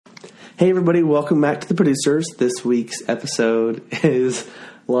Hey everybody, welcome back to The Producers. This week's episode is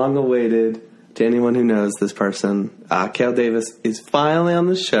long awaited to anyone who knows this person. Cale Davis is finally on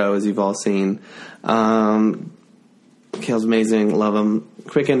the show, as you've all seen. Cale's amazing, love him.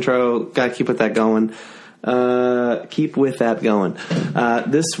 Quick intro, gotta keep with that going.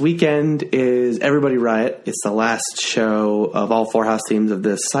 This weekend is Everybody Riot. It's the last show of all four house teams of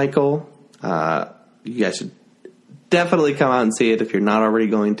this cycle. You guys should definitely come out and see it if you're not already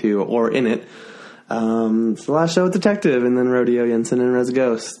going to or in it. It's the last show with Detective and then Rodeo Jensen and Res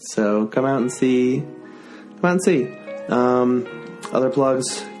Ghost. So come out and see. Other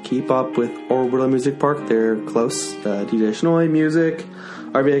plugs, keep up with Orbital Music Park. They're close. DJ Shnoy Music,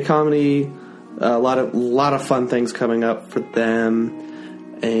 RBA Comedy, a lot of fun things coming up for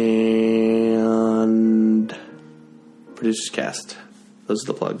them. And Producers Cast. Those are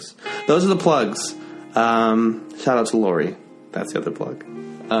the plugs. Shout out to Lori. That's the other plug.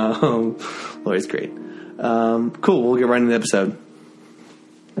 Lori's great. Cool. We'll get right into the episode.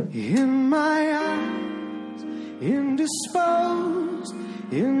 In my eyes, indisposed,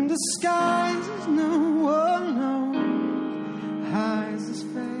 in disguise, no one knows. Hides his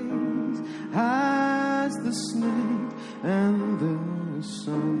face, hides the snake, and the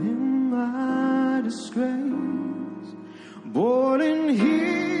sun in my disgrace. Born in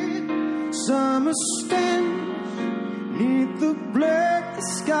heat, summer stench, neath the black, the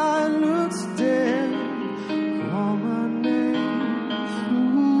sky looks dead. Call my name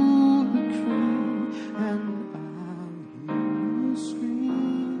through the cream, and I'll hear you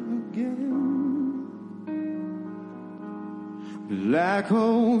scream again. Black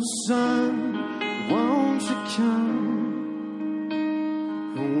hole sun, won't you come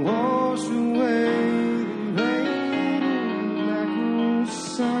and wash away the rain? Black hole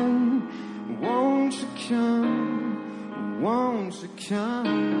sun, won't you come? Won't you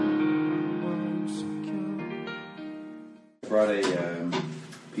come? Won't you come? Brought a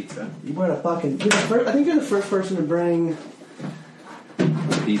pizza. You brought a fucking... I think you're the first person to bring...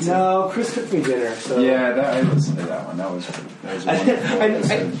 Pizza? No, Chris cooked me dinner. So. Yeah, I listened to that one. That was wonderful.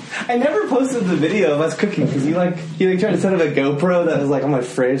 I never posted the video of us cooking because he tried to set up a GoPro that was like on my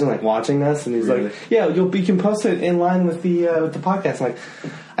fridge and like watching us, and he's like, "Yeah, you can post it in line with the podcast." I'm like,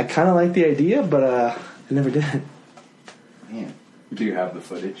 I kind of like the idea, but I never did. Man, do you have the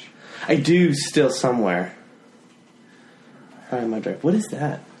footage? I do still somewhere. All right, my drive. What is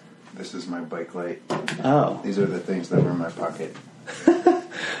that? This is my bike light. Oh, These are the things that were in my pocket.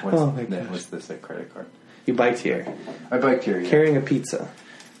 What's this? A credit card? You biked here. I biked here. Yeah. Carrying a pizza.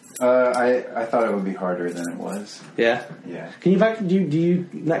 I thought it would be harder than it was. Yeah. Yeah. Can you bike? Do you?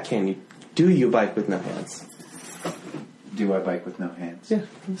 Not can you? Do you bike with no hands? Do I bike with no hands? Yeah.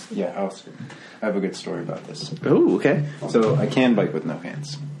 Yeah. I have a good story about this. Oh, okay. So I can bike with no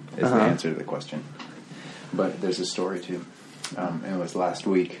hands. Is the answer to the question. But there's a story too. It was last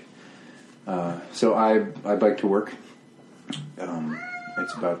week. So I bike to work.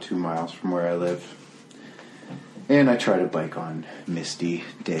 It's about 2 miles from where I live. And I try to bike on misty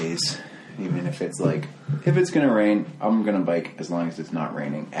days. Even if it's going to rain, I'm going to bike as long as it's not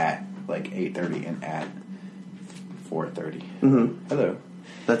raining at like 8:30 and at 4:30. Mm-hmm. Hello.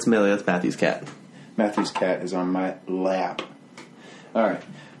 That's Millie. That's Matthew's cat. Matthew's cat is on my lap. All right.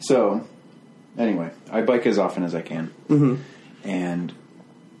 So, anyway, I bike as often as I can. Mm-hmm. And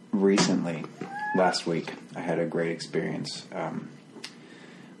recently, last week, I had a great experience.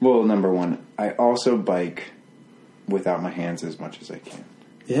 Well, number one, I also bike without my hands as much as I can.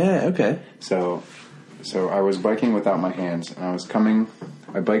 Yeah, okay. So I was biking without my hands, and I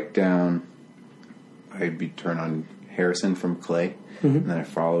biked down, I'd turn on Harrison from Clay, and then I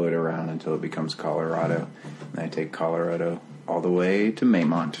follow it around until it becomes Colorado. And I take Colorado all the way to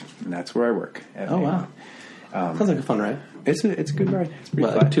Maymont, and that's where I work. Oh, wow. Sounds like a fun ride. It's a good ride. It's pretty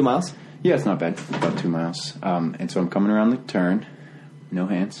fun. Like 2 miles? Yeah, it's not bad. About 2 miles. And so I'm coming around the turn, no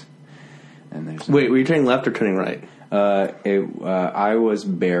hands. And there's Wait, were you turning left or turning right? I was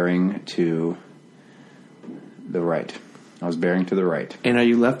bearing to the right. And are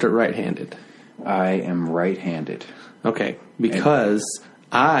you left or right-handed? I am right-handed. Okay, because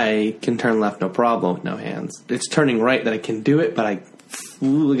I can turn left no problem with no hands. It's turning right that I can do it, but I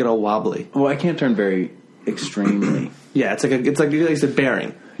get all wobbly. Well, I can't turn very extremely. Yeah, it's like a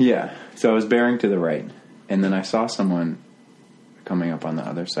bearing. Yeah, so I was bearing to the right, and then I saw someone coming up on the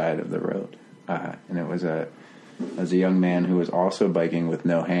other side of the road, and it was a young man who was also biking with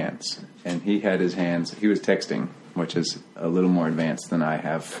no hands, and he had his hands. He was texting, which is a little more advanced than I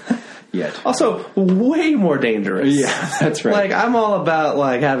have yet. Also, way more dangerous. Yeah, that's right. Like, I'm all about,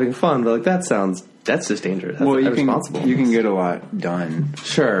 like, having fun, but, like, that sounds that's just dangerous. That's well, irresponsible. you can get a lot done.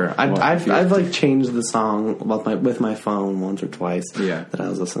 Sure, I've like changed the song with my phone once or twice. Yeah. That I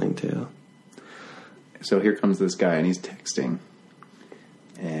was listening to. So here comes this guy, and he's texting,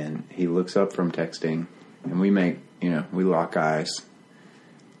 and he looks up from texting, and we lock eyes,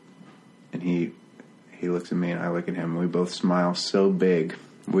 and he looks at me, and I look at him, and we both smile so big.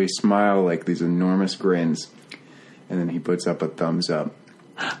 We smile like these enormous grins, and then he puts up a thumbs up,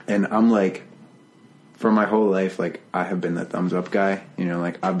 and I'm like, for my whole life, like, I have been the thumbs up guy,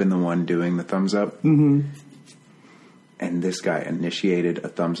 like, I've been the one doing the thumbs up, and this guy initiated a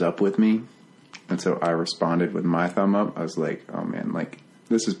thumbs up with me. And so I responded with my thumb up. I was like, oh, man, like,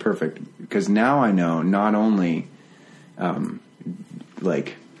 this is perfect. Because now I know not only,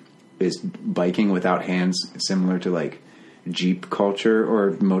 like, is biking without hands similar to, like, Jeep culture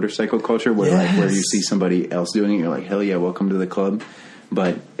or motorcycle culture where, yes. like, where you see somebody else doing it, you're like, hell yeah, welcome to the club.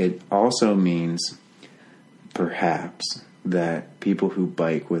 But it also means, perhaps, that people who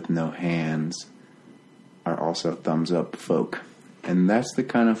bike with no hands are also thumbs up folk. And that's the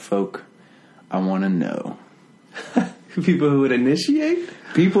kind of folk I want to know. People who would initiate?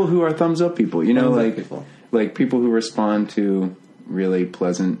 People who are thumbs up people. People. Like people who respond to really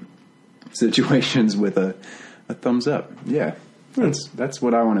pleasant situations with a thumbs up. Yeah. That's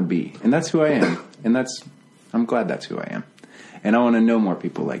what I want to be. And that's who I am. And I'm glad that's who I am. And I want to know more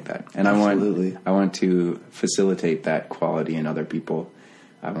people like that. And Absolutely. I want to facilitate that quality in other people.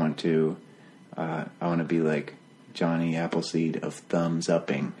 I want to be like Johnny Appleseed of thumbs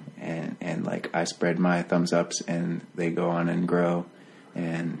upping. And like I spread my thumbs ups and they go on and grow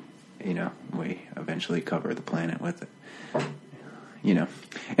and we eventually cover the planet with it.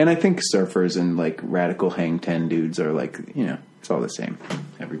 And I think surfers and like radical hang 10 dudes are like, it's all the same.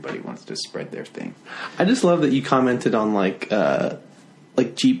 Everybody wants to spread their thing. I just love that you commented on like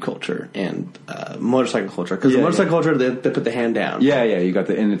Jeep culture and motorcycle culture. Because the motorcycle culture, they put the hand down. Yeah, you got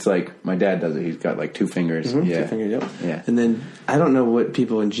and it's like, my dad does it. He's got like 2 fingers. Mm-hmm, yeah. 2 fingers, yep. Yeah. And then, I don't know what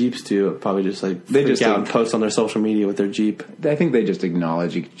people in Jeeps do. Probably just like they freak just out and post on their social media with their Jeep. I think they just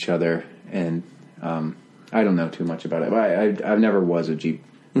acknowledge each other. And I don't know too much about it. But I've never was a Jeep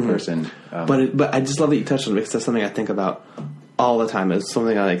person. But I just love that you touched on it because that's something I think about all the time. It's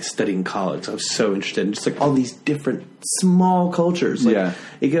something I like studying in college. I was so interested in just like all these different small cultures. Like,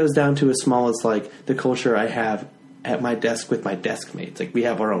 it goes down to as small as like the culture I have at my desk with my desk mates. Like we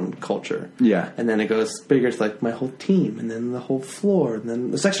have our own culture. Yeah. And then it goes bigger to like my whole team and then the whole floor and then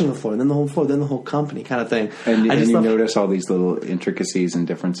the section of the floor and then the whole floor, then the whole company kind of thing. And you notice all these little intricacies and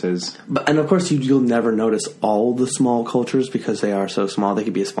differences. And of course you'll never notice all the small cultures because they are so small. They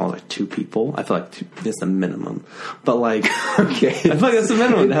could be as small as like 2 people. I feel like 2 is the minimum. But like, okay. I feel like that's the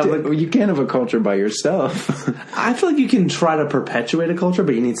minimum. To have like, you can't have a culture by yourself. I feel like you can try to perpetuate a culture,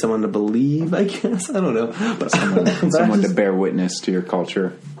 but you need someone to believe, I guess. I don't know. But someone to bear witness to your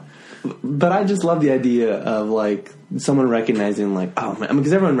culture. But I just love the idea of like someone recognizing like, oh man, I mean,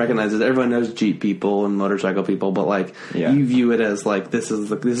 because everyone knows Jeep people and motorcycle people, but like you view it as like this is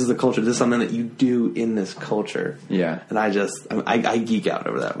the culture. This is something that you do in this culture. Yeah, and I geek out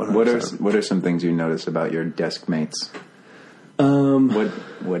over that. 100%. What are some things you notice about your desk mates?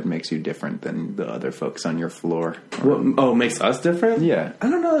 What makes you different than the other folks on your floor? What makes us different? Yeah, I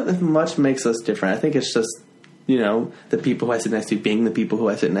don't know if much makes us different. I think it's just, the people who I sit next to being the people who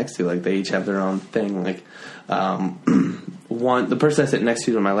I sit next to. Like, they each have their own thing. Like, the person I sit next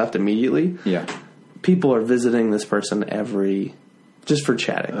to my left immediately. Yeah. People are visiting this person just for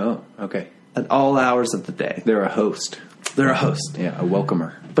chatting. Oh, okay. At all hours of the day. They're a host. Yeah, a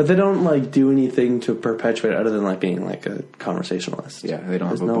welcomer. But they don't, like, do anything to perpetuate other than, like, being, like, a conversationalist. Yeah, they don't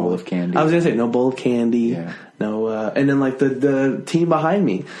have a bowl of candy. I was going to say, no bowl of candy. Yeah. No, and then, like, the team behind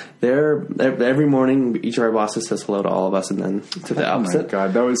me, every morning, each of our bosses says hello to all of us and then to the opposite. Oh, my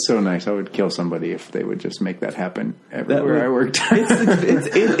God, that was so nice. I would kill somebody if they would just make that happen everywhere I worked.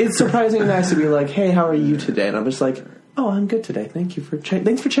 It's surprisingly nice to be like, hey, how are you today? And I'm just like, oh, I'm good today. Thanks for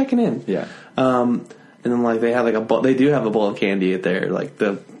checking in. Yeah. And then, like, they have, like, they do have a bowl of candy at there. Like,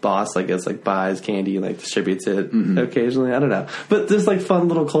 the boss, I guess, like, buys candy and, like, distributes it occasionally. I don't know. But there's, like, fun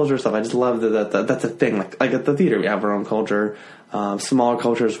little culture stuff. I just love that that's a thing. Like at the theater, we have our own culture. Smaller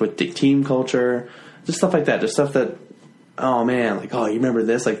cultures with team culture. Just stuff like that. Just stuff that, oh, man, like, oh, you remember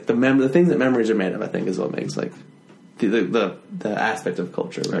this? Like, the things that memories are made of, I think, is what makes, like, the aspect of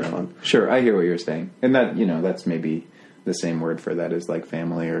culture very fun. Sure, I hear what you're saying. And that, that's maybe the same word for that is like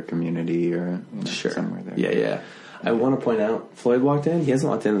family or community or somewhere there. Yeah. I want to point out, Floyd walked in. He hasn't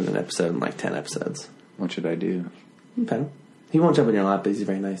walked in an episode in like 10 episodes. What should I do? Okay. He won't jump in your lap, but he's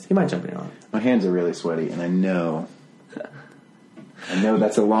very nice. He might jump in your lap. My hands are really sweaty, and I know I know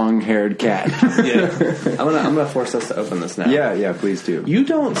that's a long-haired cat. Yeah. I'm gonna force us to open this now. Yeah, please do. You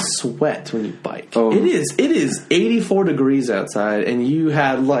don't sweat when you bike. Oh. It is 84 degrees outside, and you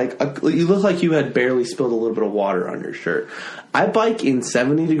had you look like you had barely spilled a little bit of water on your shirt. I bike in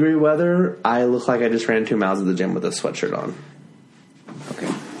 70-degree weather. I look like I just ran 2 miles at the gym with a sweatshirt on.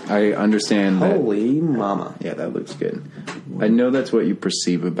 Okay. I understand that. Holy mama. Yeah, that looks good. I know that's what you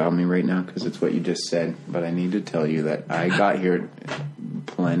perceive about me right now because it's what you just said, but I need to tell you that I got here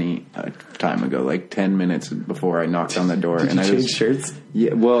plenty of time ago, like 10 minutes before I knocked on the door. Did you change shirts?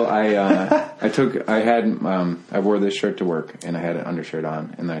 Yeah, well, I wore this shirt to work, and I had an undershirt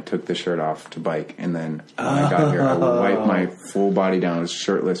on, and then I took the shirt off to bike, and then when I got here, I wiped my full body down. I was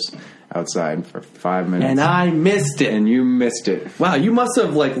shirtless outside for 5 minutes. And I missed it. And you missed it. Wow, you must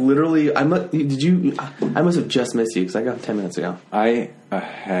have literally. I must have just missed you because I got 10 minutes ago. I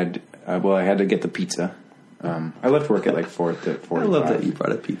had to get the pizza. I left work at 4 to 45. I love that you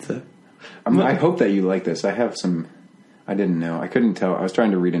brought a pizza. I hope that you like this. I have some. I didn't know. I couldn't tell. I was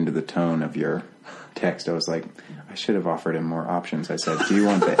trying to read into the tone of your text. I was like, I should have offered him more options. I said, do you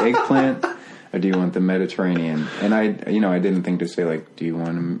want the eggplant or do you want the Mediterranean? And I didn't think to say do you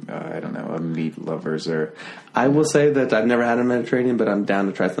want a meat lovers or. I will say that I've never had a Mediterranean, but I'm down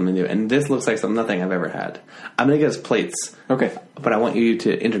to try something new. And this looks like nothing I've ever had. I'm going to get us plates. Okay. But I want you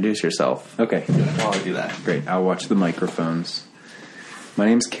to introduce yourself. Okay. While I do that. Great. I'll watch the microphones. My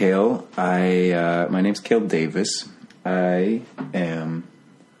name's Cale. My name's Cale Davis. I am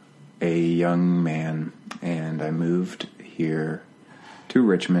a young man, and I moved here to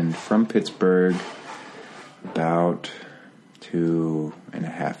Richmond from Pittsburgh about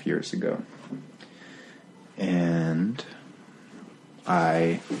 2.5 years ago. And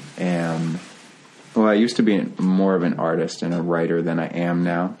I used to be more of an artist and a writer than I am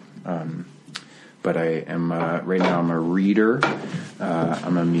now. But I am, right now I'm a reader,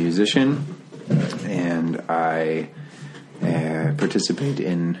 I'm a musician, and I participate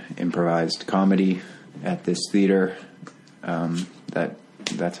in improvised comedy at this theater.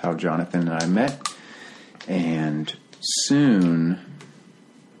 That's how Jonathan and I met. And soon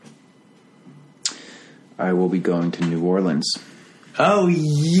I will be going to New Orleans. Oh,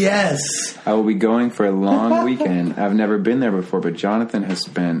 yes! I will be going for a long weekend. I've never been there before, but Jonathan has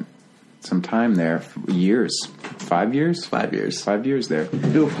spent some time there, years. 5 years? 5 years. 5 years there.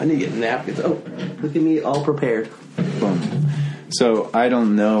 Ooh, I need to get napkins. Oh, look at me, all prepared. Boom. So I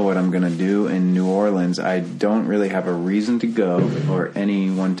don't know what I'm going to do in New Orleans. I don't really have a reason to go or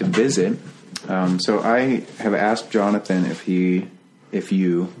anyone to visit. So I have asked Jonathan if you,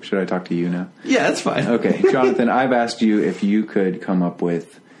 should I talk to you now? Yeah, that's fine. Okay, Jonathan, I've asked you if you could come up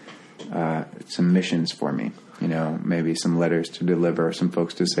with some missions for me. Maybe some letters to deliver, some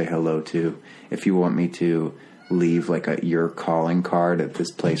folks to say hello to. If you want me to leave your calling card at this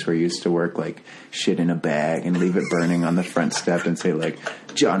place where you used to work, shit in a bag and leave it burning on the front step and say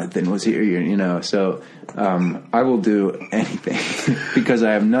Jonathan was here, So I will do anything because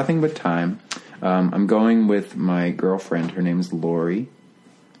I have nothing but time. I'm going with my girlfriend. Her name is Lori,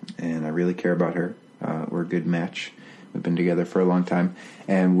 and I really care about her. We're a good match. We've been together for a long time,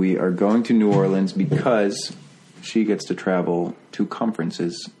 and we are going to New Orleans because she gets to travel to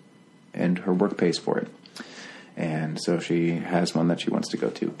conferences, and her work pays for it. And so she has one that she wants to go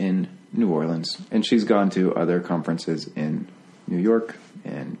to in New Orleans. And she's gone to other conferences in New York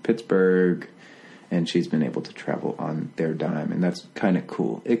and Pittsburgh, and she's been able to travel on their dime. And that's kind of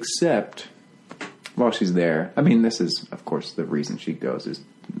cool. Except while she's there, this is, of course, the reason she goes is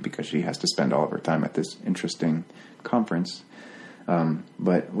because she has to spend all of her time at this interesting conference.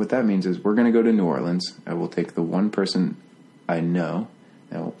 But what that means is we're going to go to New Orleans. I will take the one person I know,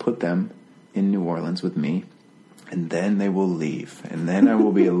 and I will put them in New Orleans with me. And then they will leave. And then I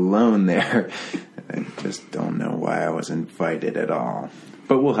will be alone there. I just don't know why I was invited at all.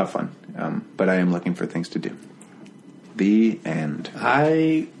 But we'll have fun. But I am looking for things to do. The end.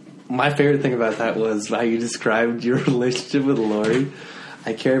 My favorite thing about that was how you described your relationship with Lori.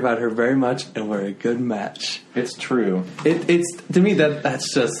 I care about her very much, and we're a good match. It's true. It's to me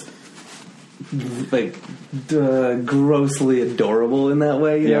that's just grossly adorable in that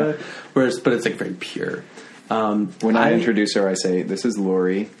way, you know. But it's very pure. When I introduce her, I say, "This is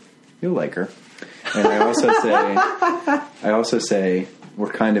Lori. You'll like her." And I also say, "We're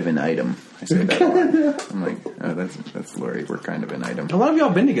kind of an item." I say that a lot. I'm like, "Oh, that's Lori. We're kind of an item." How long have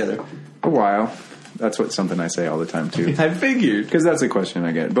y'all been together? A while. That's something I say all the time too. I figured, because that's a question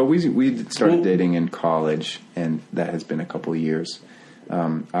I get. But we started dating in college, and that has been a couple of years.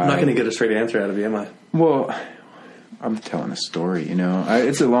 I'm not going to get a straight answer out of you, am I? Well, I'm telling a story, you know.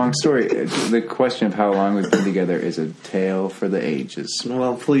 It's a long story. The question of how long we've been together is a tale for the ages.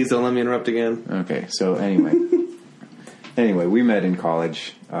 Well, please don't let me interrupt again. Okay, so anyway. We met in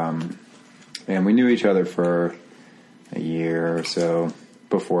college, and we knew each other for a year or so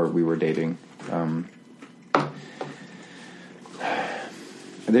before we were dating.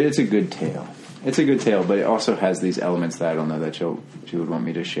 It's a good tale. It's a good tale, but it also has these elements that I don't know that she would want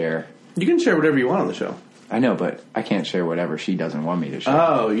me to share. You can share whatever you want on the show. I know, but I can't share whatever she doesn't want me to share.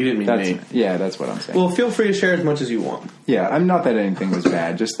 Oh, you didn't mean me. Yeah, that's what I'm saying. Well, feel free to share as much as you want. Yeah, I'm not that anything was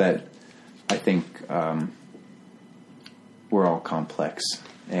bad, just that I think we're all complex.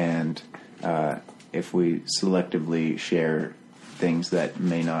 And if we selectively share things that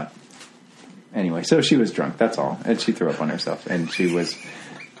may not... Anyway, so she was drunk, that's all. And she threw up on herself. And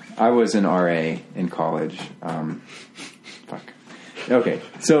I was an RA in college. Fuck. Okay,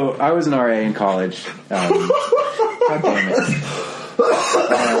 so I was an RA in college. God damn it.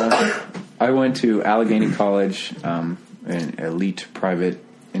 I went to Allegheny College, an elite private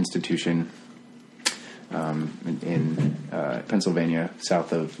institution in Pennsylvania,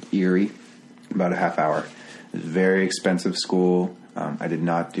 south of Erie, about a half hour. It was a very expensive school. I did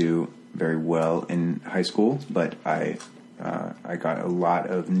not do very well in high school, but I got a lot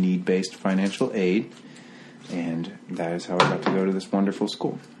of need-based financial aid. And that is how I got to go to this wonderful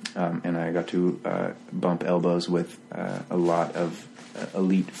school. And I got to bump elbows with a lot of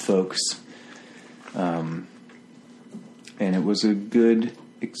elite folks. And it was a good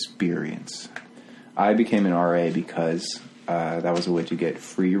experience. I became an RA because that was a way to get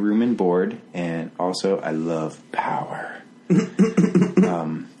free room and board. And also, I love power. I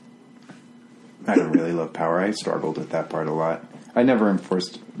don't really love power. I struggled with that part a lot. I never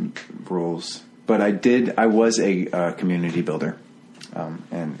enforced rules. But I was a community builder,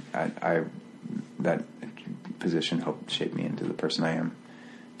 and I that position helped shape me into the person I am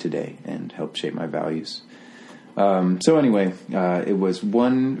today and helped shape my values. So anyway, it was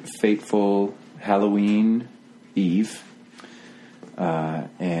one fateful Halloween Eve,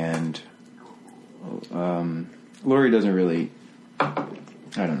 and Lori doesn't really, I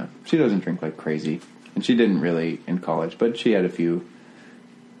don't know, she doesn't drink like crazy, and she didn't really in college, but she had a few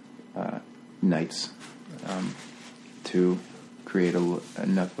nights to create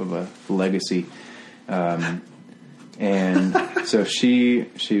enough of a legacy, and so she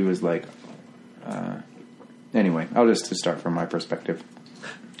was like, anyway, I'll just to start from my perspective.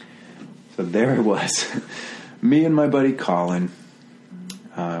 So there it was, me and my buddy Colin.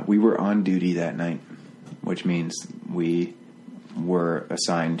 We were on duty that night, which means we were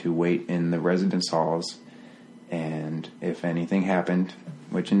assigned to wait in the residence halls, and if anything happened,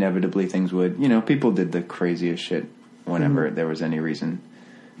 which inevitably things would, you know, people did the craziest shit whenever there was any reason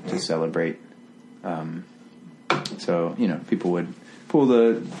to celebrate. So, you know, people would pull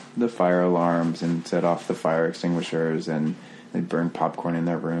the fire alarms and set off the fire extinguishers, and they'd burn popcorn in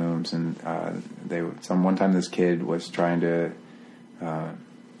their rooms. And one time this kid was trying to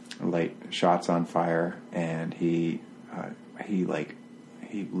light shots on fire, and he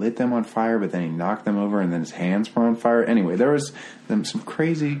lit them on fire, but then he knocked them over, and then his hands were on fire. Anyway, there was some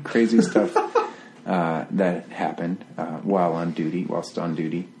crazy stuff that happened whilst on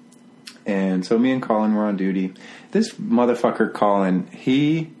duty. And so me and Colin were on duty. This motherfucker Colin,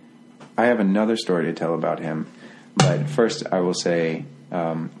 I have another story to tell about him. But first I will say,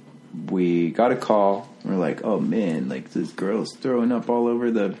 we got a call. We're like, oh man, like this girl's throwing up all over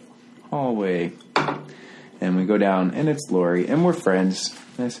the hallway. And we go down, and it's Lori, and we're friends.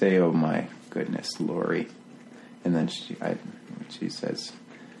 And I say, oh my goodness, Lori. And then she says,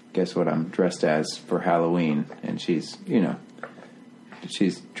 guess what I'm dressed as for Halloween? And she's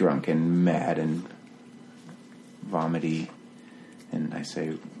drunk and mad and vomity. And I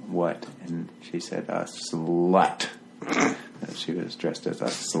say, what? And she said, a slut. She was dressed as a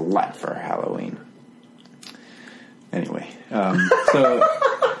slut for Halloween. Anyway, so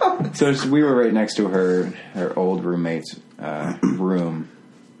we were right next to her old roommate's room,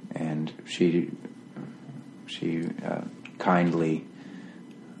 and she kindly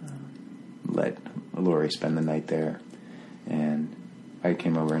let Lori spend the night there. And I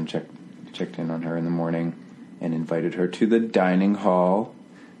came over and checked in on her in the morning and invited her to the dining hall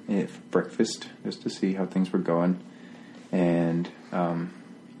for breakfast, just to see how things were going. And I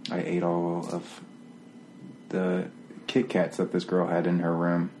ate all of the Kit Kats that this girl had in her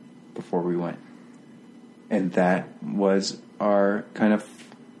room before we went. And that was our kind of,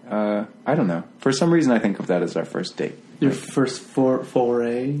 I don't know. For some reason, I think of that as our first date. Your first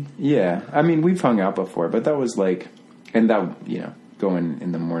foray? Yeah. I mean, we've hung out before, but that was like, and that, you know, going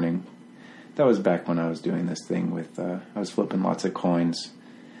in the morning, was back when I was doing this thing with, I was flipping lots of coins.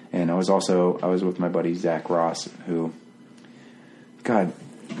 And I was with my buddy Zach Ross, who, God,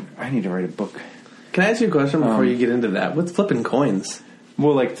 I need to write a book. Can I ask you a question before you get into that? What's flipping coins?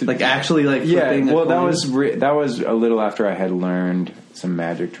 Well, actually flipping a coin? that was a little after I had learned some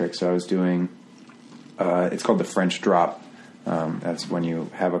magic tricks. So I was doing, it's called the French drop. That's when you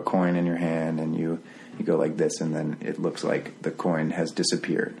have a coin in your hand and you go like this, and then it looks like the coin has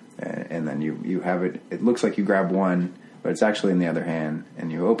disappeared. And then you have it, it looks like you grab one, but it's actually in the other hand,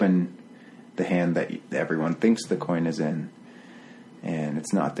 and you open the hand that everyone thinks the coin is in, and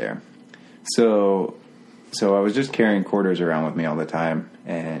it's not there. So I was just carrying quarters around with me all the time,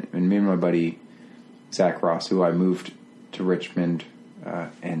 and me and my buddy Zach Ross, who I moved to Richmond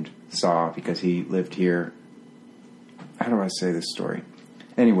and saw because he lived here. How do I say this story?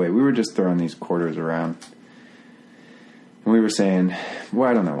 Anyway, we were just throwing these quarters around, and we were saying, well,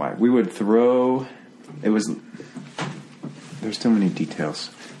 I don't know why. We would throw, there's too many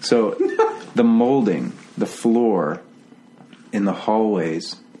details. So the molding, the floor in the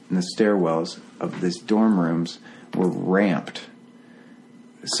hallways and the stairwells of these dorm rooms were ramped.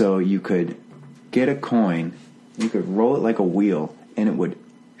 So you could get a coin, you could roll it like a wheel, and it would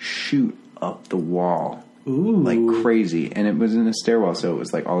shoot up the wall. Ooh. Like crazy. And it was in a stairwell, so it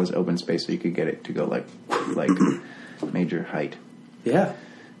was like all this open space, so you could get it to go like major height. Yeah.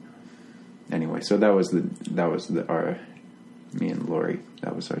 Anyway, so that was our me and Lori.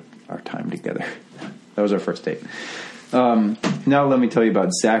 That was our time together. That was our first date. Now let me tell you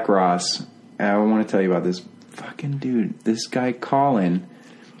about Zach Ross. I want to tell you about this fucking dude. This guy Colin.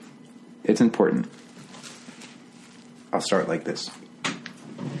 It's important. I'll start like this.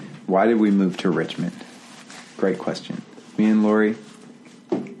 Why did we move to Richmond? Great question. Me and Lori,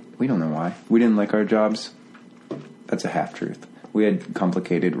 we don't know why. We didn't like our jobs. That's a half-truth. We had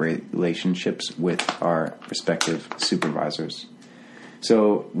complicated relationships with our respective supervisors.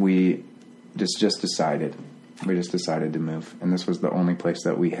 So we just decided. We just decided to move. And this was the only place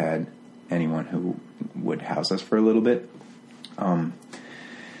that we had anyone who would house us for a little bit.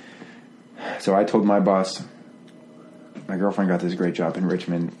 So I told my boss, my girlfriend got this great job in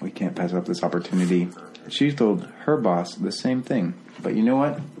Richmond. We can't pass up this opportunity. She told her boss the same thing. But you know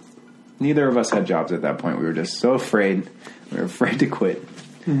what? Neither of us had jobs at that point. We were just so afraid. We were afraid to quit.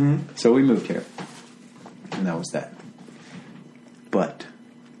 Mm-hmm. So we moved here. And that was that. But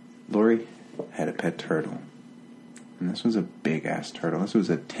Lori had a pet turtle. And this was a big-ass turtle. This was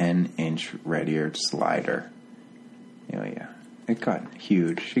a 10-inch red-eared slider. Oh, yeah. It got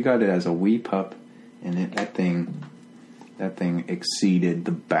huge. She got it as a wee pup, and that thing exceeded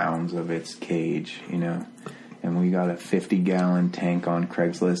the bounds of its cage, you know. And we got a 50-gallon tank on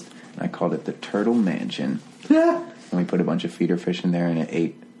Craigslist, and I called it the Turtle Mansion. Yeah. And we put a bunch of feeder fish in there, and it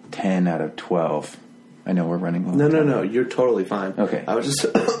ate 10 out of 12. I know we're running low. No. You're totally fine. Okay. I was just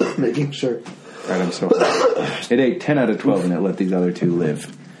making sure. All right, I'm so it ate 10 out of 12, and it let these other two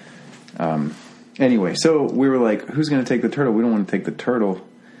live. Anyway, so we were like, who's going to take the turtle? We don't want to take the turtle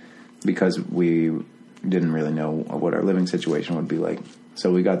because we didn't really know what our living situation would be like.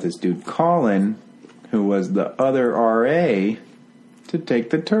 So we got this dude, Colin, who was the other RA, to take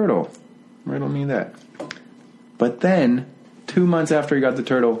the turtle. Riddle me that. But then, 2 months after he got the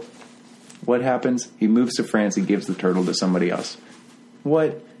turtle, what happens? He moves to France. He gives the turtle to somebody else.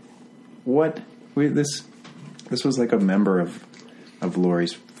 What? This was like a member of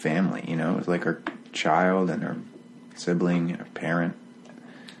Lori's family, you know? It was like her child and her sibling, her parent.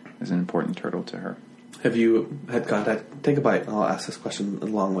 It was an important turtle to her. Have you had contact? Take a bite. I'll ask this question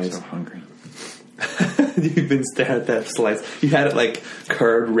in long ways. I'm so hungry. You've been staring at that slice. You had it like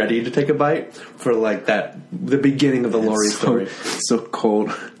curd ready to take a bite for like the beginning of the Lori story. So cold.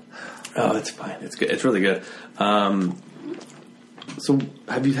 Oh, it's fine. It's good. It's really good. So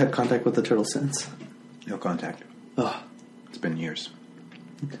have you had contact with the turtle since? No contact. Oh. It's been years.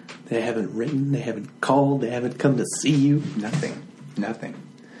 They haven't written. They haven't called. They haven't come to see you. Nothing.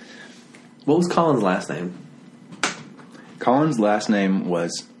 What was Colin's last name? Colin's last name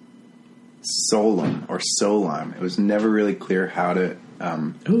was Solem or Solam. It was never really clear how to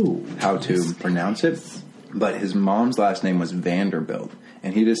pronounce it. But his mom's last name was Vanderbilt,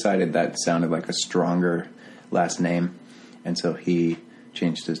 and he decided that sounded like a stronger last name, and so he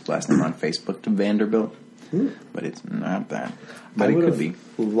changed his last name on Facebook to Vanderbilt. But it's not that. But it could be.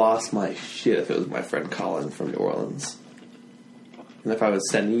 Lost my shit if it was my friend Colin from New Orleans. And if I was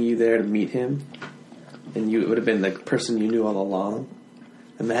sending you there to meet him, and it would have been the person you knew all along.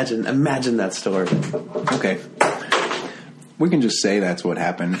 Imagine that story. Okay. We can just say that's what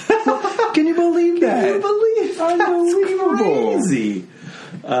happened. Can you believe that? Can you believe that? Unbelievable. Crazy.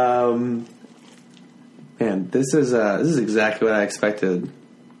 And this is exactly what I expected.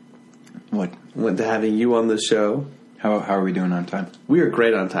 What? When having you on the show. How are we doing on time? We are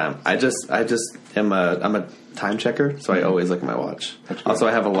great on time. I'm a time checker, so I always look at my watch. Also,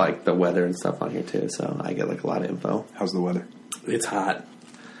 I have the weather and stuff on here too, so I get a lot of info. How's the weather? It's hot,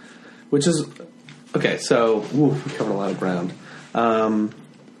 which is okay. So we covered a lot of ground. I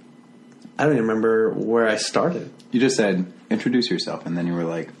don't even remember where I started. You just said introduce yourself, and then you were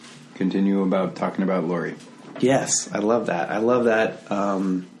like, continue about talking about Lori. Yes, I love that. I love that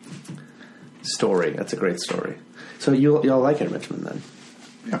story. That's a great story. So y'all like it in Richmond then?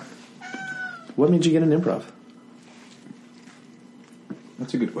 Yeah. What made you get an improv?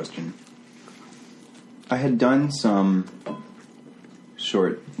 That's a good question. I had done some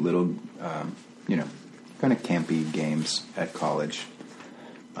short little, kind of campy games at college.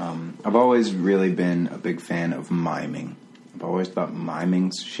 I've always really been a big fan of miming. I've always thought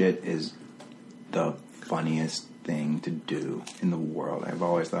miming shit is the funniest thing to do in the world. I've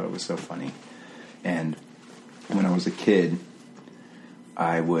always thought it was so funny. And when I was a kid,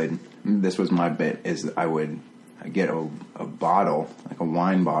 this was my bit, is I would get a bottle, like a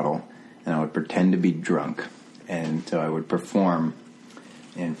wine bottle, and I would pretend to be drunk. And so I would perform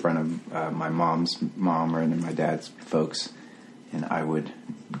in front of my mom's mom or my dad's folks, and I would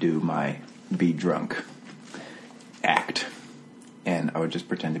do my be drunk act. And I would just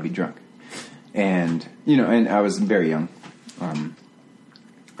pretend to be drunk. And, and I was very young.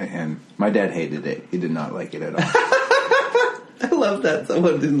 And my dad hated it. He did not like it at all. I love that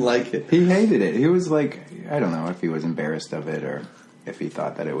someone didn't like it. He hated it. He was like, I don't know if he was embarrassed of it or if he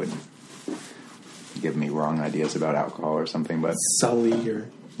thought that it would give me wrong ideas about alcohol or something. But sully your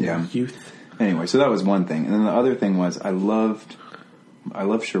youth. Anyway, so that was one thing. And then the other thing was I love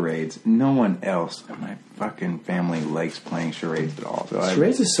charades. No one else in my fucking family likes playing charades at all. So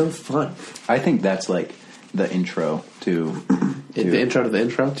charades is so fun. I think that's like the intro to the intro to the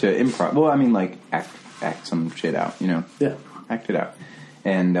intro to improv. Well, I mean, like act some shit out, Yeah, act it out.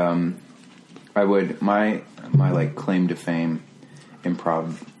 And I would my like claim to fame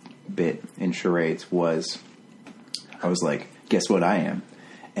improv bit in charades was I was like, guess what I am,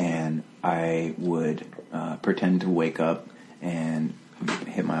 and I would pretend to wake up and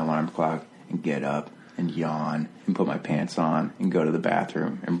hit my alarm clock and get up and yawn and put my pants on and go to the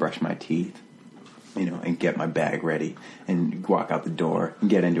bathroom and brush my teeth. And get my bag ready and walk out the door and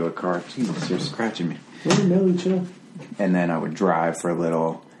get into a car. Jesus, you're scratching me. No, chill. And then I would drive for a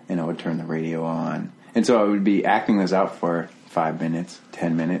little and I would turn the radio on. And so I would be acting this out for 5 minutes,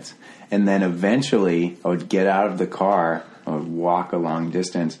 10 minutes. And then eventually I would get out of the car. I would walk a long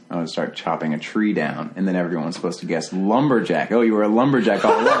distance. I would start chopping a tree down. And then everyone's supposed to guess lumberjack. Oh, you were a lumberjack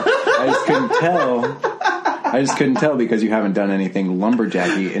all along. I just couldn't tell because you haven't done anything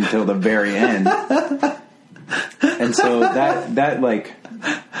lumberjacky until the very end. And so that like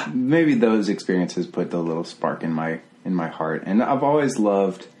maybe those experiences put the little spark in my heart. And I've always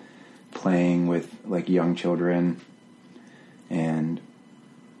loved playing with like young children, and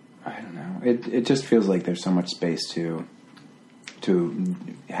I don't know. It just feels like there's so much space to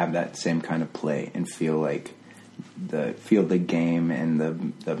have that same kind of play and feel the game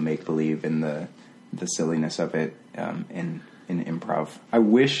and the make believe and the silliness of it in improv. I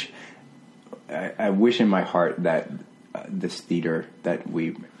wish in my heart that this theater that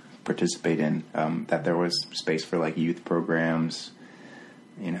we participate in, that there was space for like youth programs,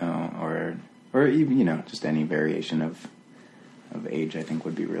 or even just any variation of age. I think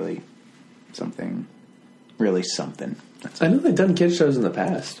would be really something. I know they've done kids shows in the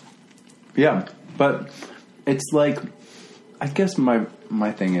past. Yeah, but it's like, I guess my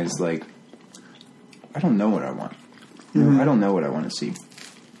thing is like, I don't know what I want. I don't know what I want to see.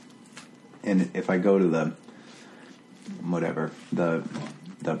 And if I go to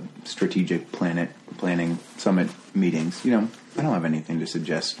the strategic planning summit meetings, I don't have anything to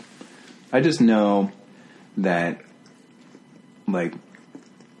suggest. I just know that like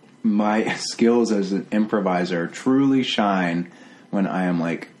my skills as an improviser truly shine when I am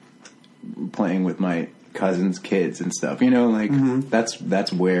like playing with my cousins' kids and stuff,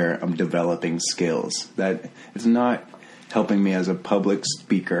 that's where I'm developing skills. That it's not helping me as a public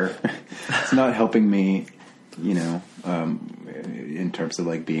speaker. It's not helping me, in terms of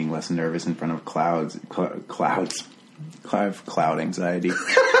like being less nervous in front of clouds. I have cloud anxiety.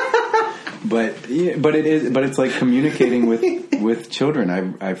 But it's like communicating with children.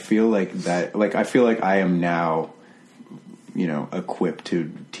 I feel like that, like I feel like I am now, equipped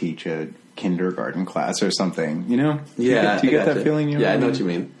to teach a kindergarten class or something, Yeah. Do you get that feeling? Yeah, I know what you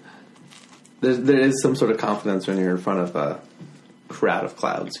mean. There is some sort of confidence when you're in front of a crowd of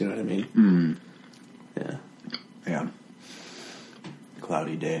clouds, you know what I mean? Mm. Yeah. Yeah.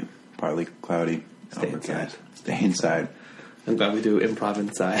 Cloudy day. Partly cloudy. Stay Overcast. inside. Stay inside. I'm glad we do improv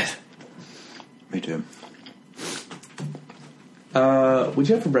inside. Me too. What'd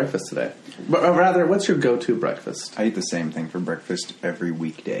you have for breakfast today? Or rather, what's your go-to breakfast? I eat the same thing for breakfast every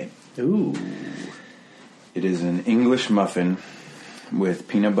weekday. Ooh. It is an English muffin with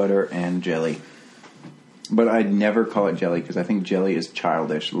peanut butter and jelly. But I'd never call it jelly because I think jelly is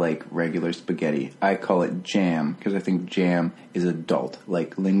childish, like regular spaghetti. I call it jam because I think jam is adult,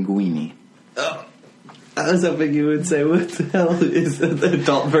 like linguine. Oh, I was hoping you would say, what the hell is the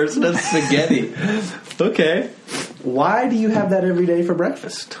adult version of spaghetti? Okay. Why do you have that every day for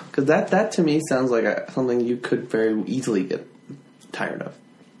breakfast? Because that to me sounds like something you could very easily get tired of.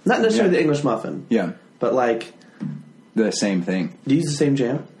 Not necessarily the English muffin. Yeah. But like... The same thing. Do you use the same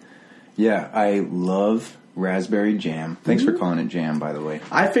jam? Yeah, I love raspberry jam. Thanks for calling it jam, by the way.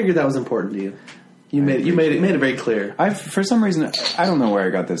 I figured that was important to you. You made it very clear. For some reason, I don't know where I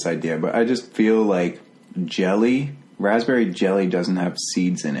got this idea, but I just feel like raspberry jelly doesn't have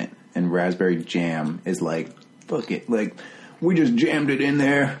seeds in it, and raspberry jam is like, fuck it, like, we just jammed it in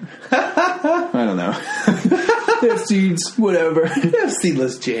there. I don't know. They have seeds, whatever. They have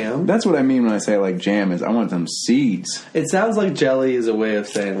seedless jam. That's what I mean when I say, like, jam is I want them seeds. It sounds like jelly is a way of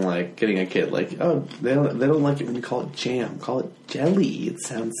saying, like, getting a kid, like, oh, they don't like it when you call it jam. Call it jelly. It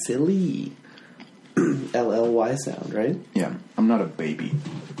sounds silly. LLY sound, right? Yeah, I'm not a baby.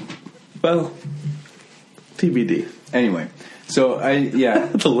 Well, TBD. Anyway, so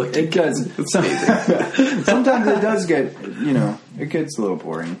The look it does. Sometimes it does get, it gets a little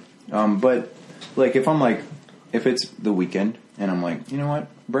boring. But like if it's the weekend and I'm like, you know what,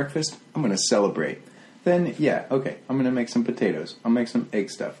 breakfast, I'm going to celebrate. Then yeah, okay, I'm going to make some potatoes. I'll make some egg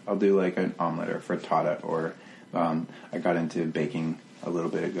stuff. I'll do like an omelet or frittata, or I got into baking a little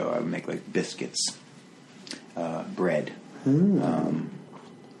bit ago. I would make like biscuits, bread,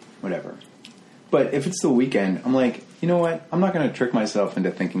 whatever. But if it's the weekend, I'm like, you know what? I'm not going to trick myself into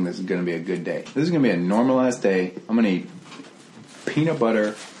thinking this is going to be a good day. This is going to be a normal-ass day. I'm going to eat peanut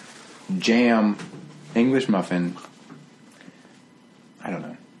butter, jam, English muffin. I don't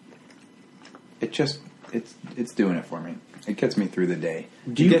know. It's doing it for me. It gets me through the day.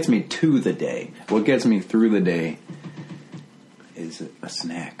 It gets me to the day. What gets me through the day is a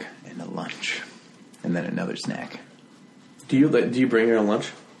snack and a lunch, and then another snack. Do you bring your own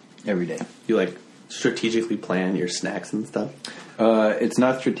lunch? Every day. You like strategically plan your snacks and stuff? It's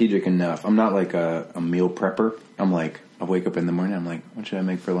not strategic enough. I'm not like a meal prepper. I'm like, I'll wake up in the morning, I'm like, what should I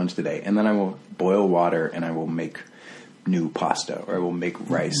make for lunch today? And then I will boil water and I will make new pasta, or I will make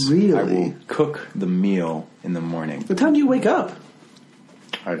rice. Really? I will cook the meal in the morning. What time do you wake up?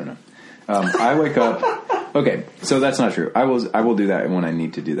 I don't know. I wake up... Okay, so that's not true. I will do that when I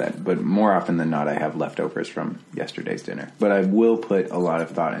need to do that, but more often than not, I have leftovers from yesterday's dinner. But I will put a lot of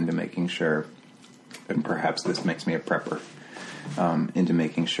thought into making sure, and perhaps this makes me a prepper, into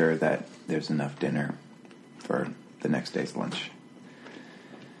making sure that there's enough dinner for the next day's lunch.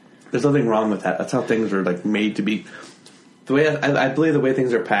 There's nothing wrong with that. That's how things are like made to be. The way I believe the way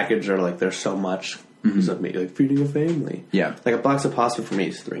things are packaged are like there's so much. It's like feeding a family. Yeah, like a box of pasta for me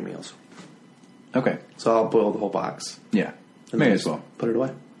is 3 meals. Okay. So I'll boil the whole box. Yeah. And May as well. Put it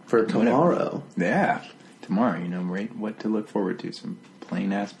away. For tomorrow. Yeah. Tomorrow, right? What to look forward to. Some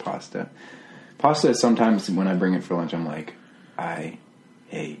plain-ass pasta. Pasta, sometimes when I bring it for lunch, I'm like, I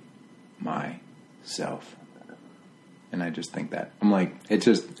hate myself. And I just think that. I'm like,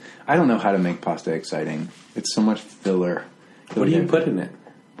 I don't know how to make pasta exciting. It's so much filler. What do you put in it?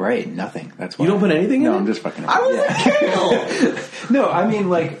 Right, nothing. That's why. You don't put anything in it? No, I'm just fucking. I was like, Cale! No, I mean,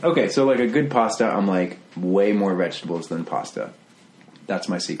 like, okay, so like a good pasta, I'm like way more vegetables than pasta. That's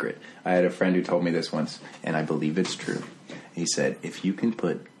my secret. I had a friend who told me this once, and I believe it's true. He said, if you can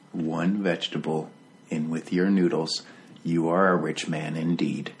put one vegetable in with your noodles, you are a rich man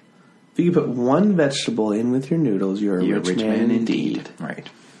indeed. If you can put one vegetable in with your noodles, you're a rich man indeed. Right.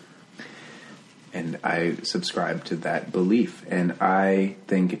 And I subscribe to that belief. And I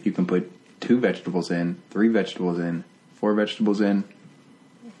think if you can put 2 vegetables in, 3 vegetables in, 4 vegetables in,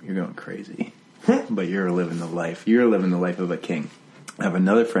 you're going crazy. But you're living the life. You're living the life of a king. I have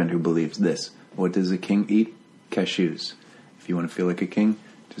another friend who believes this. What does a king eat? Cashews. If you want to feel like a king,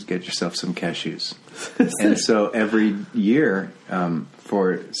 just get yourself some cashews. And so every year,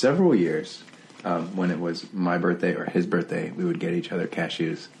 for several years, when it was my birthday or his birthday, we would get each other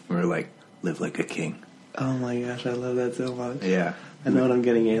cashews. We were like, live like a king. Oh my gosh, I love that so much. Yeah. I know what I'm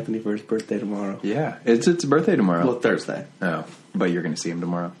getting Anthony for his birthday tomorrow. Yeah. It's his birthday tomorrow. Well, Thursday. Oh. But you're going to see him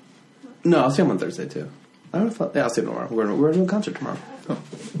tomorrow? No, I'll see him on Thursday too. I would have thought, yeah, I'll see him tomorrow. We're going to a concert tomorrow. Oh.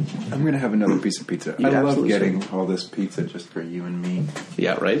 I'm going to have another piece of pizza. You I love absolutely getting all this pizza just for you and me.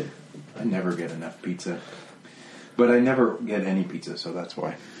 Yeah, right? I never get enough pizza. But I never get any pizza, so that's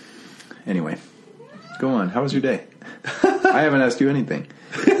why. Anyway, go on. How was your day? I haven't asked you anything.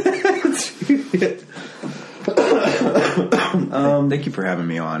 Thank you for having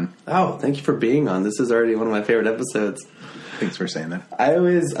me on. Oh, thank you for being on. This is already one of my favorite episodes. Thanks for saying that. I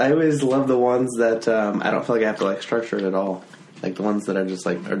always love the ones that I don't feel like I have to like structure it at all. Like the ones that are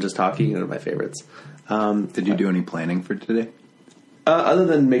just talking are my favorites. Did you do any planning for today? Other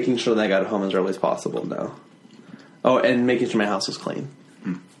than making sure that I got home as early as possible, no. Oh, and making sure my house was clean.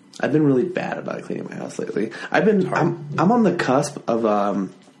 I've been really bad about cleaning my house lately. I'm on the cusp of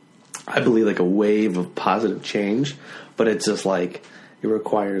I believe like a wave of positive change, but it's just like it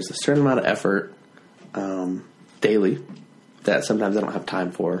requires a certain amount of effort daily that sometimes I don't have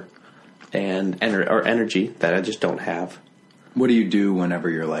time for, and energy that I just don't have. What do you do whenever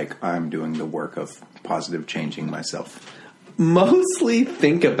you're like, I'm doing the work of positive changing myself? Mostly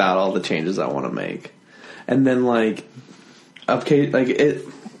think about all the changes I want to make, and then like, okay, like it.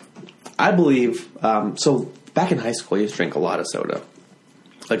 I believe so. Back in high school, I used to drink a lot of soda,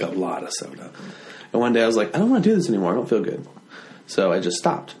 like a lot of soda. And one day I was like, I don't want to do this anymore. I don't feel good, so I just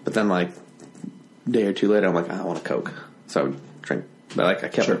stopped. But then like a day or two later, I'm like, I want a Coke, so I would drink. But like I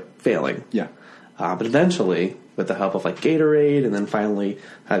kept failing. Yeah. But eventually, with the help of like Gatorade, and then finally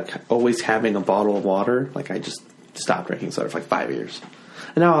always having a bottle of water, like I just stopped drinking soda for like 5 years.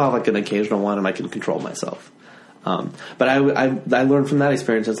 And now I'll have like an occasional one, and I can control myself. But I learned from that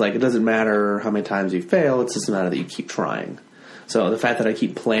experience, it's like it doesn't matter how many times you fail, it's just a matter that you keep trying. So the fact that I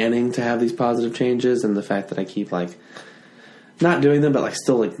keep planning to have these positive changes, and the fact that I keep like not doing them, but like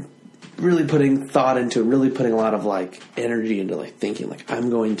still like really putting thought into it, really putting a lot of like energy into like thinking like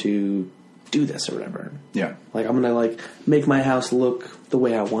I'm going to do this or whatever. Yeah. Like I'm going to like make my house look the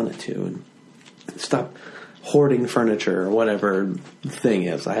way I want it to, and stop hoarding furniture or whatever thing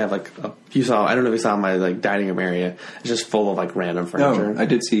is. I have like I don't know if you saw my like dining room area. It's just full of like random furniture. Oh, I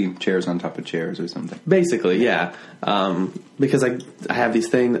did see chairs on top of chairs or something. Basically, yeah. Because I have these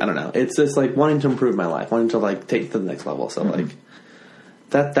things. I don't know. It's just like wanting to improve my life, wanting to like take it to the next level. So like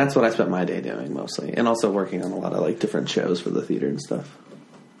that's what I spent my day doing mostly, and also working on a lot of like different shows for the theater and stuff.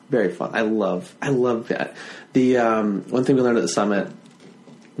 Very fun. I love that. The one thing we learned at the summit.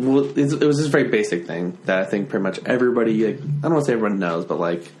 Well, it was this very basic thing that I think pretty much everybody, like, I don't want to say everyone knows, but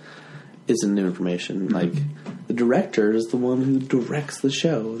like, it's new information. Like, the director is the one who directs the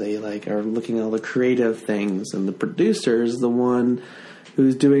show. They like are looking at all the creative things, and the producer is the one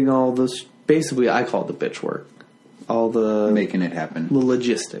who's doing all this. Basically, I call it the bitch work. All the making it happen, the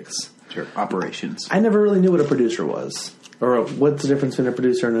logistics, sure, operations. I never really knew what a producer was, or what's the difference between a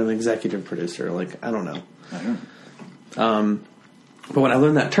producer and an executive producer. Like, I don't know. But when I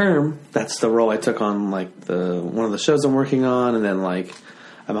learned that term, that's the role I took on, like, one of the shows I'm working on, and then, like,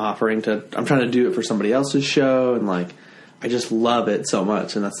 I'm trying to do it for somebody else's show, and, like, I just love it so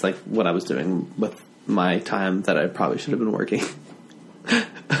much, and that's, like, what I was doing with my time that I probably should have been working. I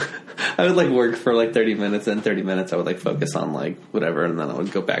would, like, work for, like, 30 minutes, and 30 minutes I would, like, focus on, like, whatever, and then I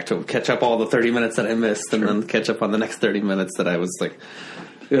would go back to catch up all the 30 minutes that I missed, and then catch up on the next 30 minutes that I was, like,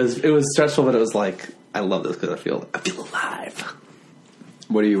 it was stressful, but it was, like, I love this because I feel alive.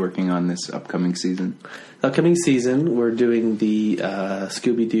 What are you working on this upcoming season? Upcoming season, we're doing the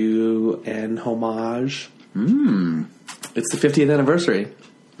Scooby-Doo and homage. It's the 50th anniversary.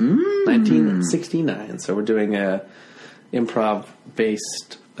 1969. So we're doing a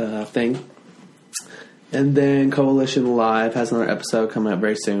improv-based thing. And then Coalition Live has another episode coming up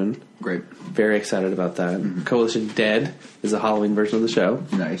very soon. Great. Very excited about that. Coalition Dead is a Halloween version of the show.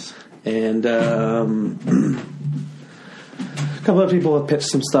 Nice. And a couple of people have pitched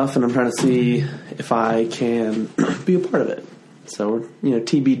some stuff, and I'm trying to see if I can be a part of it. So,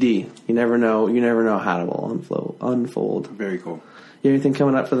 TBD. You never know how it will unfold. Very cool. You have anything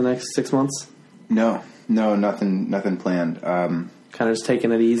coming up for the next 6 months? No, nothing planned. Kind of just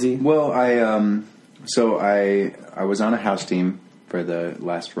taking it easy. Well, I was on a house team for the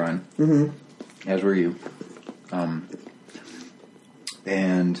last run, as were you,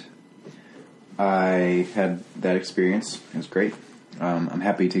 and I had that experience. It was great. I'm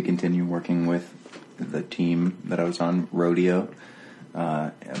happy to continue working with the team that I was on, Rodeo.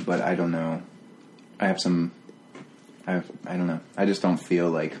 But I don't know. I don't know. I just don't feel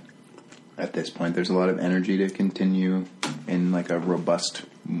like at this point there's a lot of energy to continue in like a robust,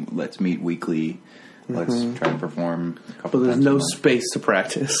 let's meet weekly, let's try to perform a couple times. But there's no a month. space to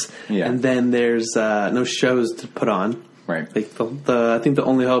practice. Yeah. And then there's no shows to put on. Right. Like I think the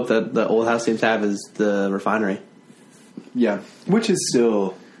only hope that the old house teams have is the refinery. Yeah. Which is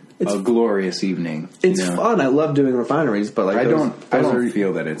still a glorious evening. It's fun. I love doing refineries, but like I don't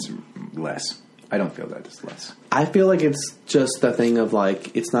feel that it's less. I don't feel that it's less. I feel like it's just the thing of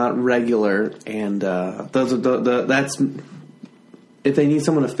like it's not regular, and those are that's if they need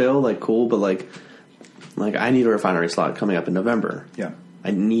someone to fill, like cool, but like I need a refinery slot coming up in November. Yeah,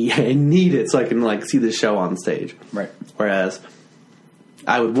 I need it so I can like see the show on stage. Right. Whereas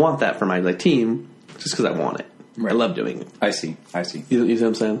I would want that for my like team just because I want it. Right. I love doing it. I see. You see what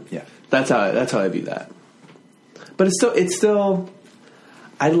I'm saying? Yeah. That's how I view that. But it's still.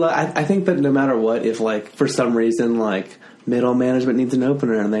 I think that no matter what, if like for some reason like middle management needs an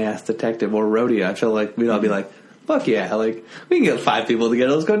opener and they ask detective or roadie, I feel like we'd all be like, fuck yeah, like we can get 5 people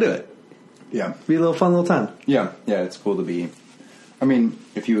together, let's go do it. Yeah. Be a little fun little time. Yeah, it's cool to be. I mean,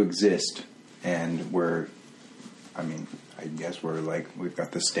 if you exist and I guess we've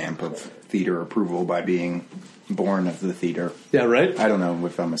got the stamp of theater approval by being born of the theater. Yeah, right? I don't know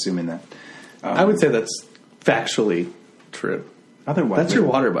if I'm assuming that. I would say that's factually true. Otherwise, that's your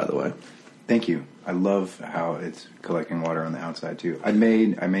water, by the way. Thank you. I love how it's collecting water on the outside too. I may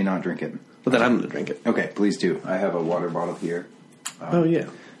not drink it. But then I'm going to drink it. Okay, please do. I have a water bottle here. Oh, yeah.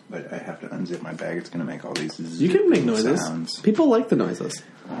 But I have to unzip my bag. It's going to make all these You can make noises. Sounds. People like the noises.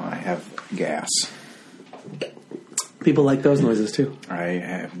 Well, I have gas. People like those noises, too. I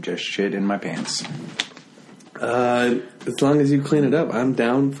have just shit in my pants. As long as you clean it up, I'm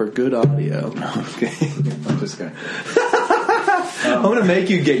down for good audio. Okay. I'm just going to... I'm going to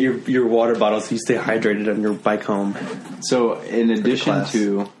make you get your water bottle so you stay hydrated on your bike home. So, in addition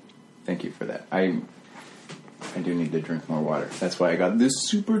to... Thank you for that. I do need to drink more water. That's why I got this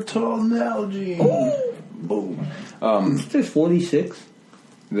super tall Nalgene. Boom. This is 46.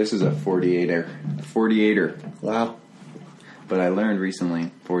 This is a 48er. 48er. Wow. But I learned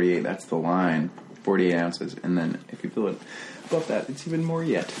recently, 48, that's the line. 48 ounces. And then if you fill it above that, it's even more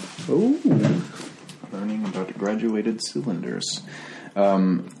yet. Ooh. Learning about graduated cylinders.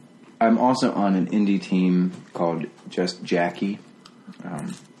 I'm also on an indie team called Just Jackie.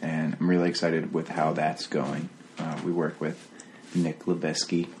 And I'm really excited with how that's going. We work with Nick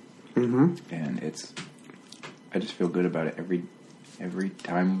Levesky. Mm-hmm. And I just feel good about it every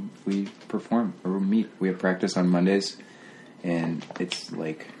time we perform or meet. We have practice on Mondays. And it's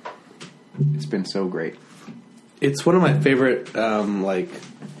been so great. It's one of my favorite,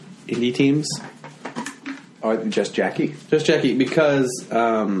 indie teams. Oh, Just Jackie? Just Jackie, because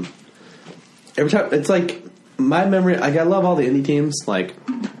every time, it's like, my memory, I love all the indie teams, like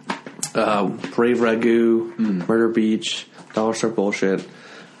Brave Ragu, Murder Beach, Dollar Store Bullshit.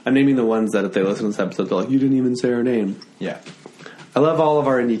 I'm naming the ones that if they listen to this episode, they're like, you didn't even say our name. Yeah. I love all of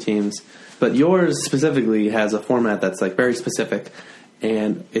our indie teams, but yours specifically has a format that's like very specific,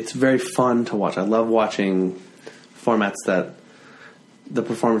 and it's very fun to watch. I love watching formats that the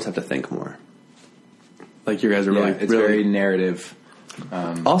performers have to think more. Like you guys are really, it's really very narrative.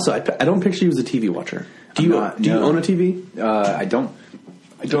 Also, I don't picture you as a TV watcher. Do you own a TV? I don't.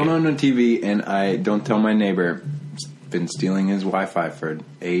 I don't own a TV, and I don't tell my neighbor. He's been stealing his Wi-Fi for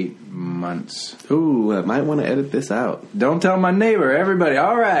 8 months. Ooh, I might want to edit this out. Don't tell my neighbor, everybody.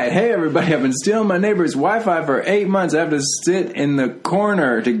 All right, hey everybody, I've been stealing my neighbor's Wi-Fi for 8 months. I have to sit in the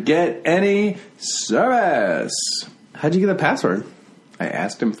corner to get any service. How'd you get the password? I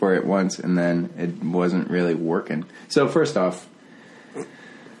asked him for it once, and then it wasn't really working. So first off,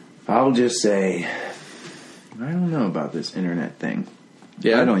 I'll just say, I don't know about this internet thing.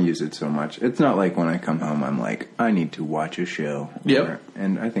 Yeah, I don't use it so much. It's not like when I come home, I'm like, I need to watch a show. Yep.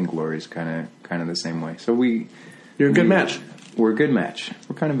 And I think Lori's kind of the same way. So you're a good match. We're a good match.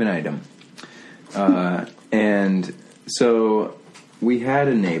 We're kind of an item. And so we had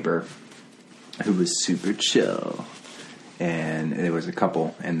a neighbor who was super chill. And there was a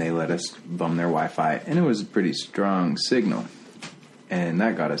couple, and they let us bum their Wi-Fi, and it was a pretty strong signal. And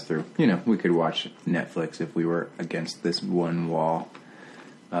that got us through. You know, we could watch Netflix if we were against this one wall.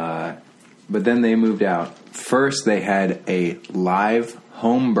 But then they moved out. First, they had a live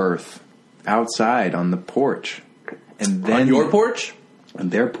home birth outside on the porch. And then on your porch? On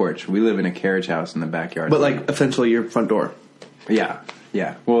their porch. We live in a carriage house in the backyard. But, like, essentially your front door. Yeah.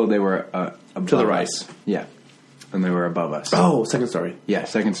 Well, they were above to the right. us. Yeah. And they were above us. Oh, second story. Yeah,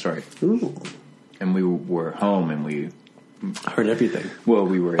 second story. Ooh. And we were home, and we heard everything. Well,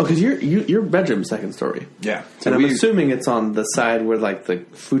 we were. Oh, because your bedroom's second story. Yeah, so and I'm assuming it's on the side where like the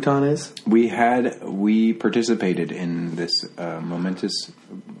futon is. We participated in this momentous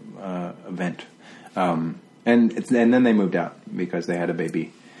event, and then they moved out because they had a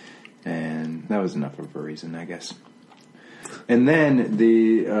baby, and that was enough of a reason, I guess. And then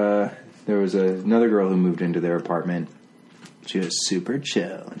there was another girl who moved into their apartment. just super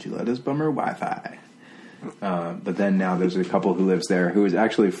chill, and she let us bum her Wi-Fi. But then now there's a couple who lives there who is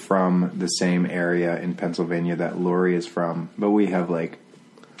actually from the same area in Pennsylvania that Lori is from, but we have like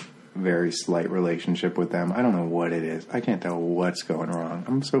very slight relationship with them. I don't know what it is. I can't tell what's going wrong.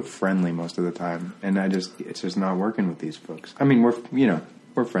 I'm so friendly most of the time, and it's just not working with these folks. I mean,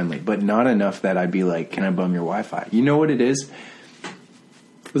 we're friendly, but not enough that I'd be like, can I bum your Wi-Fi? You know what it is?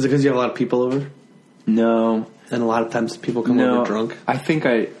 Was it because you have a lot of people over? No. And a lot of times people come over drunk? I think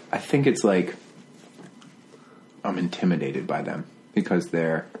it's like I'm intimidated by them because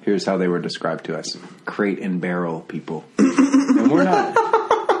here's how they were described to us: crate and barrel people. And we're not.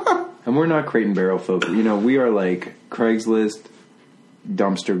 And we're not crate and barrel folk. We are like Craigslist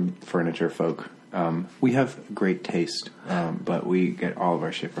dumpster furniture folk. We have great taste, but we get all of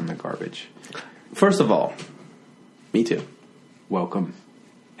our shit from the garbage. First of all, me too. Welcome.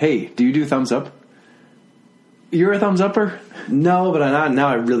 Hey, do you do thumbs up? You're a thumbs upper? No, but now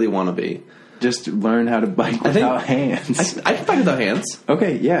I really want to be. Just learn how to bike without hands. I can bike without hands.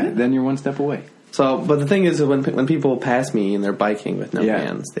 Okay, yeah, then you're one step away. So, but the thing is, when people pass me and they're biking with no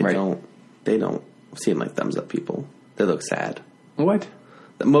hands, they don't seem like thumbs up people. They look sad. What?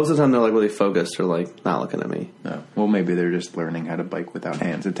 Most of the time, they're like really focused or like not looking at me. Oh, well, maybe they're just learning how to bike without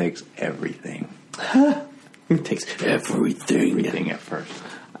hands. It takes everything. It takes everything at first.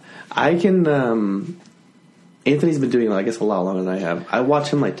 I can. Anthony's been doing it, I guess, a lot longer than I have. I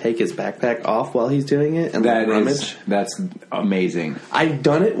watch him like take his backpack off while he's doing it and rummage. That's amazing. I've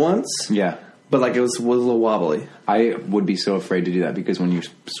done it once. Yeah. But like it was a little wobbly. I would be so afraid to do that because when you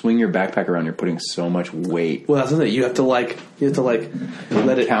swing your backpack around, you're putting so much weight. Well, that's the thing. You have to let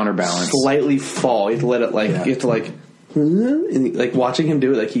it counterbalance, slightly fall. You have to let it you have to and like watching him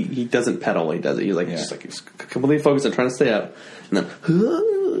do it. Like he doesn't pedal when he does it. He's completely focused on trying to stay up, and then.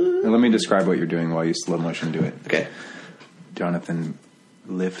 And let me describe what you're doing while you slow motion do it. Okay. Jonathan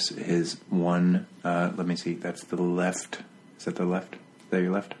lifts his one. Let me see. That's the left. Is that the left? Is that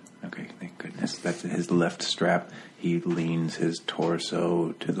your left? Okay, thank goodness. That's his left strap. He leans his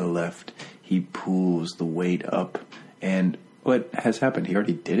torso to the left. He pulls the weight up. And what has happened? He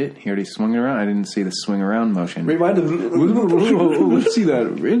already did it? He already swung it around? I didn't see the swing around motion. Let's see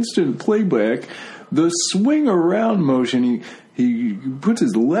that instant playback. The swing around motion, he puts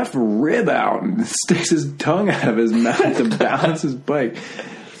his left rib out and sticks his tongue out of his mouth to balance his bike.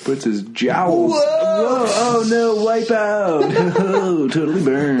 Puts his jowls. Whoa! Oh no! Wipe out! Oh, totally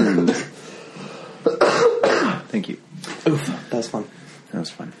burned. Thank you. Oof, that was fun. That was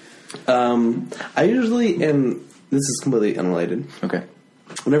fun. I usually am. This is completely unrelated. Okay.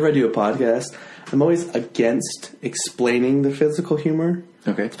 Whenever I do a podcast, I'm always against explaining the physical humor.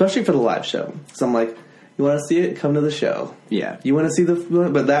 Okay. Especially for the live show. So I'm like, you want to see it? Come to the show. Yeah. You want to see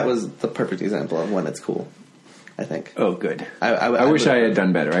but that was the perfect example of when it's cool. I think. Oh, good. I wish I had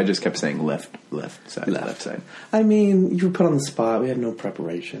done better. I just kept saying left side. I mean, you were put on the spot. We had no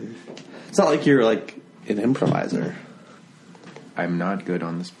preparation. It's not like you're like an improviser. I'm not good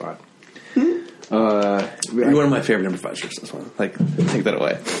on the spot. You're one of my favorite improvisers. This one, like, take that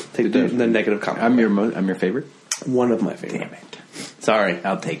away. Take the negative comment. I'm your favorite. One of my favorite. Damn it. Sorry,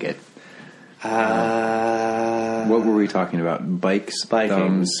 I'll take it. What were we talking about? Bikes,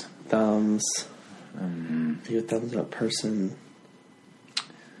 biking, thumbs. Are you a thumbs up person?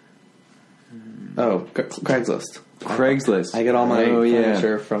 Oh, Craigslist. I get all my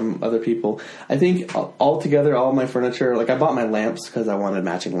furniture from other people. I think altogether, all my furniture, like I bought my lamps because I wanted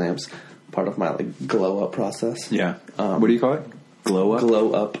matching lamps. Part of my like glow up process. Yeah. What do you call it? Glow up?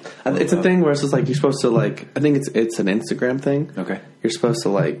 Glow up. It's a thing where it's just like you're supposed to like, I think it's an Instagram thing. Okay. You're supposed to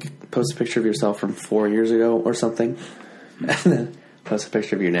like post a picture of yourself from 4 years ago or something. And then post a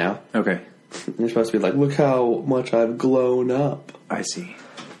picture of you now. Okay. And you're supposed to be like, look how much I've glown up. I see.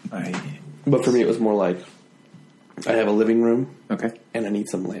 But for me, it was more like, I have a living room. Okay. And I need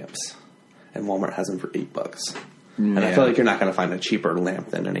some lamps. And Walmart has them for $8. And I feel like you're not going to find a cheaper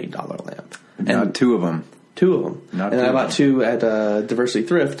lamp than an $8 lamp. And two of them. And I bought two at Diversity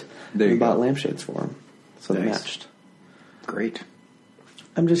Thrift. There you and bought lampshades for them. So nice. They matched. Great.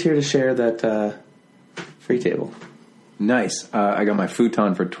 I'm just here to share that free table. Nice. I got my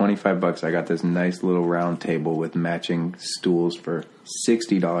futon for $25. I got this nice little round table with matching stools for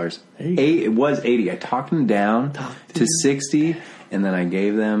 $60. It was $80. I talked them down to $60, and then I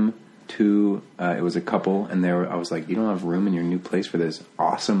gave them to it was a couple, and I was like, you don't have room in your new place for this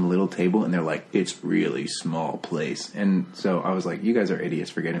awesome little table? And they're like, it's really small place. And so I was like, you guys are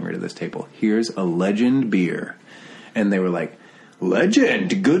idiots for getting rid of this table. Here's a Legend beer. And they were like,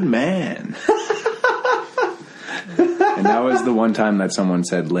 Legend, good man. And that was the one time that someone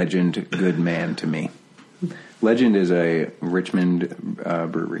said Legend, good man to me. Legend is a Richmond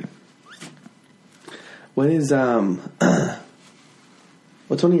brewery. What is what's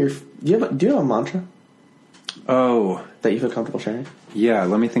one of your? Do you have a mantra Oh, that you feel comfortable sharing? yeah.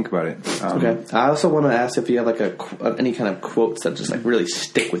 Let me think about it. Okay. I also want to ask if you have like any kind of quotes that just like really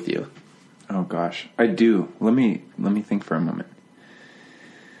stick with you. Oh gosh, I do. Let me think for a moment.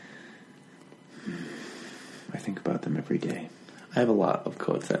 I think about them every day. I have a lot of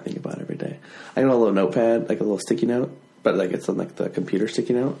quotes that I think about every day. I got a little notepad, like a little sticky note, but like it's on like the computer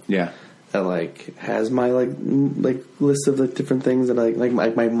sticky note. Yeah. That like has my like list of the different things that I like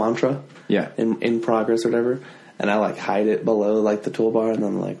my mantra. Yeah. In progress or whatever, and I like hide it below like the toolbar, and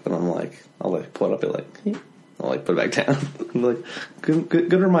then like when I'm like I'll like pull it up, I'll like put it back down. Like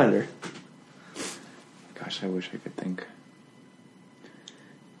good reminder. Gosh, I wish I could think.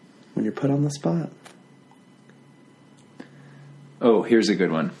 When you're put on the spot. Oh, here's a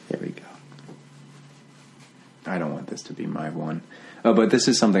good one. Here we go. I don't want this to be my one. But this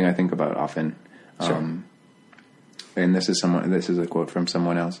is something I think about often. Sure. And this is a quote from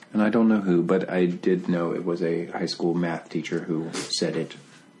someone else. And I don't know who, but I did know it was a high school math teacher who said it.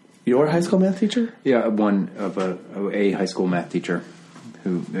 Your high school math teacher? Yeah, one of a high school math teacher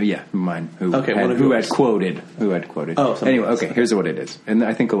mine, who okay, had quoted. Oh, anyway, okay, here's what it is. And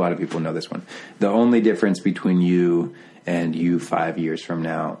I think a lot of people know this one. The only difference between you and you 5 years from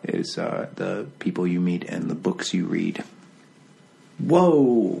now is the people you meet and the books you read.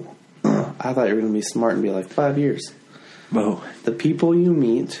 Whoa. I thought you were going to be smart and be like 5 years. Whoa. The people you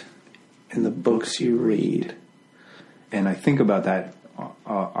meet and the books you read. And I think about that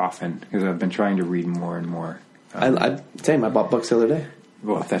often because I've been trying to read more and more. Same. I bought books the other day.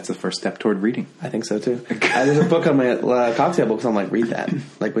 Well, that's the first step toward reading. I think so too. There's a book on my cocktail book, so I'm like, read that.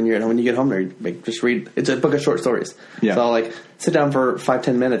 Like when you get home, just read. It's a book of short stories. Yeah. So I'll like sit down for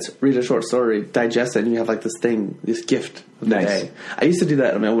 5-10 minutes, read a short story, digest it, and you have like this gift of the day. I used to do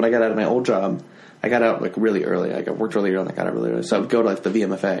that. I mean, when I got out of my old job, I got out like really early. Like I worked really early, and I got out really early. So I would go to like the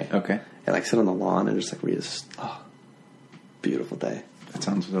VMFA. Okay. And like sit on the lawn and just like read this. Oh, beautiful day. That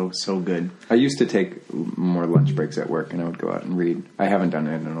sounds so good. I used to take more lunch breaks at work, and I would go out and read. I haven't done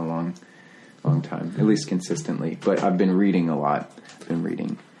it in a long time, at least consistently. But I've been reading a lot.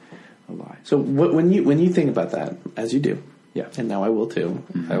 So when you think about that, as you do, yeah, and now I will too.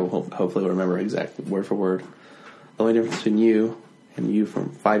 Mm-hmm. I will hopefully remember exactly word for word. The only difference between you and you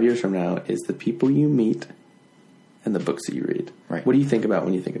from 5 years from now is the people you meet and the books that you read. Right. What do you think about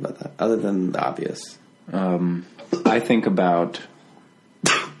when you think about that, other than the obvious? I think about.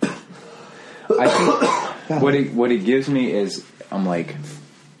 I think what it gives me is I'm like,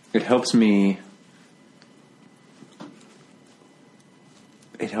 it helps me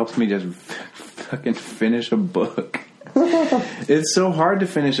just fucking finish a book. It's so hard to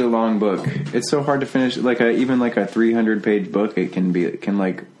finish a long book. It's so hard to finish even like a 300-page book. It can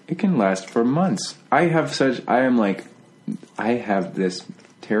last for months. I have this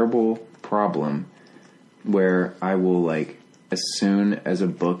terrible problem where I will like, as soon as a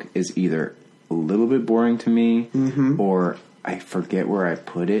book is either a little bit boring to me, mm-hmm. or I forget where I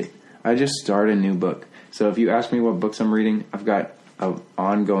put it, I just start a new book. So if you ask me what books I'm reading, I've got an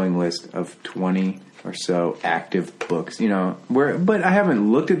ongoing list of 20 or so active books, but I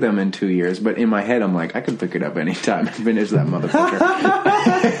haven't looked at them in 2 years, but in my head I'm like, I could pick it up anytime and finish that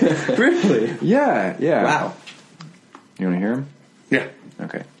motherfucker. Really? Yeah. Wow. You want to hear them? Yeah.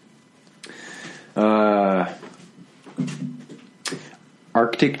 Okay.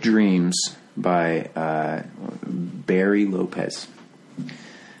 Arctic Dreams by Barry Lopez.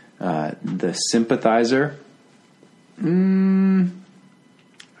 The Sympathizer. I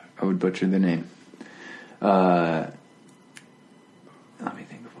would butcher the name. Let me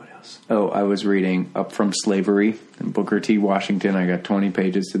think of what else. Oh, I was reading Up From Slavery and Booker T. Washington. I got 20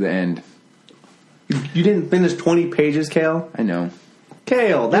 pages to the end. You didn't finish 20 pages, Cale? I know.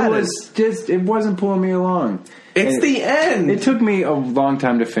 Cale, it wasn't pulling me along. It's the end. It took me a long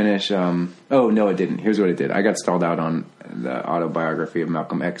time to finish. Oh, no, it didn't. Here's what it did. I got stalled out on the autobiography of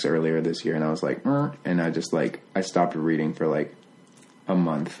Malcolm X earlier this year, and I was like, and I stopped reading for like a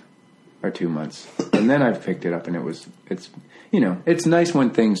month or 2 months. And then I picked it up, and it's nice when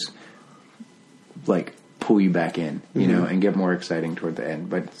things like pull you back in, mm-hmm. and get more exciting toward the end.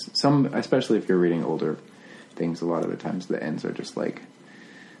 But especially if you're reading older things, a lot of the times the ends are just like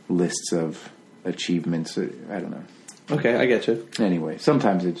lists of achievements. I don't know. Okay, I get you. Anyway,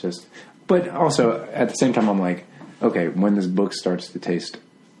 sometimes it's just... But also, at the same time, I'm like, okay, when this book starts to taste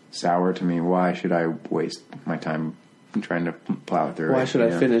sour to me, why should I waste my time trying to plow through it? Why should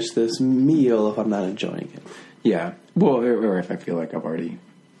I finish this meal if I'm not enjoying it? Yeah. Well, or if I feel like I've already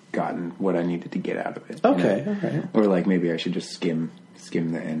gotten what I needed to get out of it. Okay, all right. Or like maybe I should just skim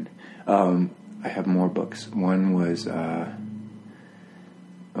the end. I have more books. One was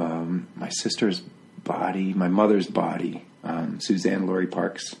My Sister's Body, My Mother's Body, Suzanne Laurie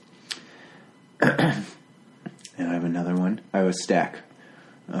Parks. And I have another one. I have a stack.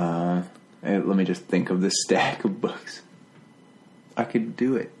 Let me just think of this stack of books. I could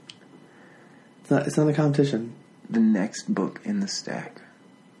do it. It's not a competition. The next book in the stack.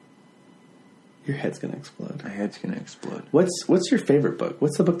 Your head's gonna explode. My head's gonna explode. What's your favorite book?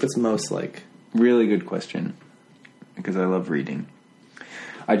 What's the book that's most like? Really good question. Because I love reading.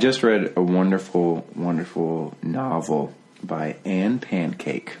 I just read a wonderful, wonderful novel by Anne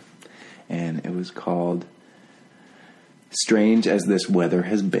Pancake. And it was called Strange as This Weather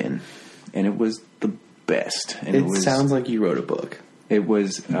Has Been. And it was the best. And It sounds like you wrote a book. It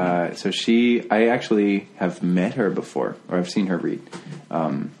was, I actually have met her before, or I've seen her read.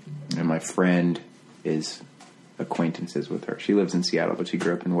 And my friend is acquaintances with her. She lives in Seattle, but she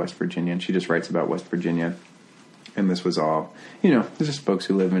grew up in West Virginia, and she just writes about West Virginia. And this was all, this is folks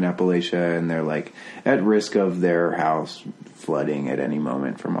who live in Appalachia, and they're like at risk of their house flooding at any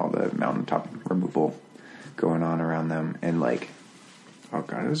moment from all the mountaintop removal going on around them. And like, oh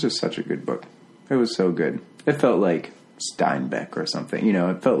God, it was just such a good book. It was so good. It felt like Steinbeck or something,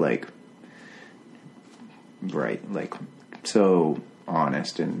 it felt like, right, like so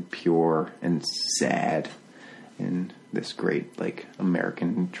honest and pure and sad in this great, like,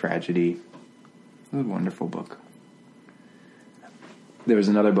 American tragedy. It was a wonderful book. There was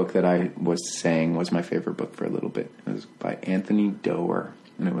another book that I was saying was my favorite book for a little bit. It was by Anthony Doerr,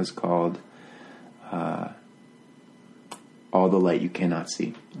 and it was called All the Light You Cannot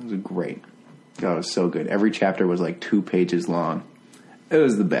See. It was great. God, it was so good. Every chapter was like 2 pages long. It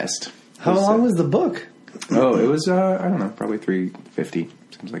was the best. How long was the book? Oh, it was, I don't know, probably $3.50.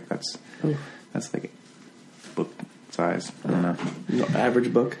 Seems like that's like book size. I don't know.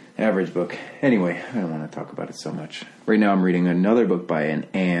 Average book? Average book. Anyway, I don't want to talk about it so much. Right now I'm reading another book by an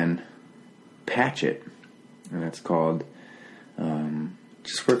Anne Patchett, and it's called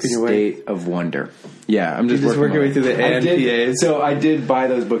Just working your way. State of Wonder. Yeah, I'm just working my your way through the Anne PAs. So I did buy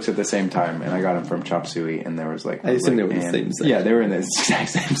those books at the same time, and I got them from Chop Suey, and there was like... I assume they were in the same section. Yeah, they were in the exact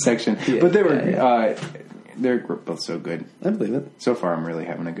same section. Yeah, but they were... they're both so good. I believe it. So far, I'm really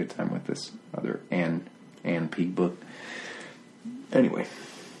having a good time with this other Anne P book. Anyway,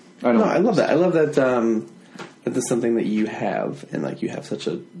 I love that. I love that that is something that you have, and like you have such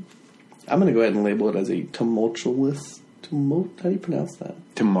a... I'm going to go ahead and label it as a tumultuous... how do you pronounce that?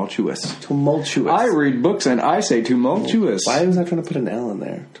 Tumultuous. Tumultuous. I read books and I say tumultuous. Why was I trying to put an L in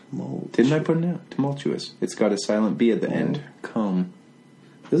there? Didn't I put an L? Tumultuous. It's got a silent B at the end. Come.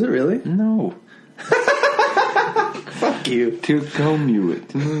 Is it really? No. Fuck you. To comb you it.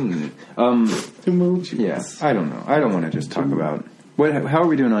 Tumultuous. Yeah, I don't know. I don't want to just talk about... How are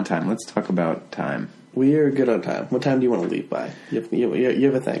we doing on time? Let's talk about time. We are good on time. What time do you want to leave by? You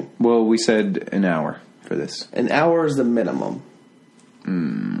have a thing. Well, we said an hour for this. An hour is the minimum.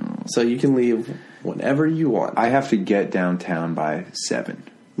 So you can leave whenever you want. I have to get downtown by 7.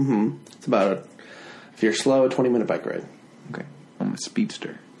 Mm-hmm. It's about if you're slow, a 20-minute bike ride. Okay. I'm a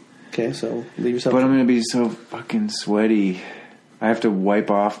speedster. Okay, so leave yourself... But I'm going to be so fucking sweaty. I have to wipe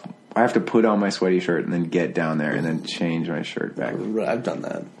off... I have to put on my sweaty shirt and then get down there and then change my shirt back. I've done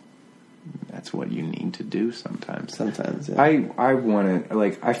that. That's what you need to do sometimes. Sometimes, yeah. I want to...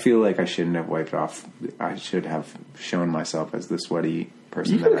 Like, I feel like I shouldn't have wiped off... I should have shown myself as the sweaty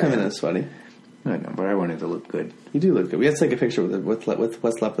person you that I am. You could come in as sweaty. I know, but I wanted to look good. You do look good. We have to take a picture with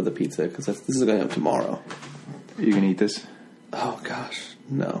what's left of the pizza, because this is going up tomorrow. Are you going to eat this? Oh, gosh.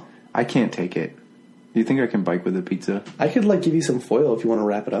 No. I can't take it. Do you think I can bike with the pizza? I could, give you some foil if you want to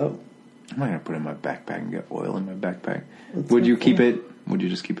wrap it up. I'm not going to put it in my backpack and get oil in my backpack. Would you keep it? Would you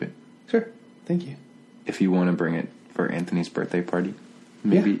just keep it? Sure. Thank you. If you want to bring it for Anthony's birthday party,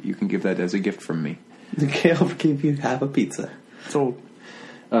 maybe you can give that as a gift from me. Okay, I'll give you half a pizza. Sold.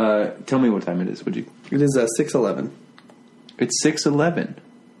 Tell me what time it is, would you? It is 6:11. It's 6:11.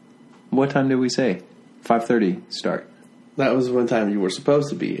 What time did we say? 5:30 start. That was one time you were supposed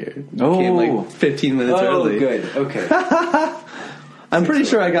to be here. You came 15 minutes early. Oh, good. Okay. I'm pretty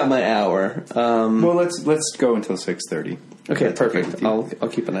sure I got my hour. Well, let's go until 6:30. Okay, perfect. I'll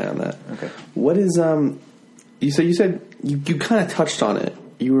keep an eye on that. Okay. What is you said you kind of touched on it.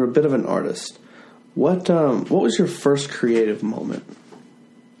 You were a bit of an artist. What was your first creative moment?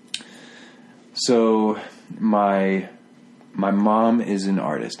 So my mom is an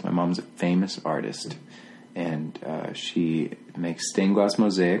artist. My mom's a famous artist, and she makes stained glass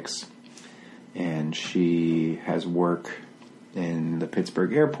mosaics, and she has work in the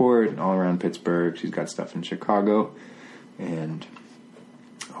Pittsburgh airport, all around Pittsburgh. She's got stuff in Chicago and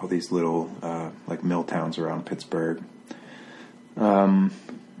all these little like mill towns around Pittsburgh.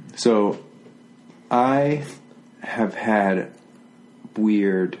 So I have had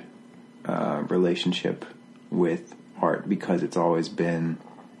weird relationship with art because it's always been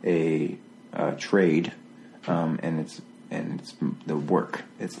a trade, and it's the work.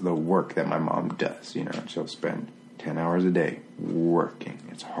 It's the work that my mom does. You know, she'll spend 10 hours a day working.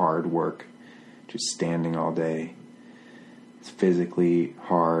 It's hard work, just standing all day. It's physically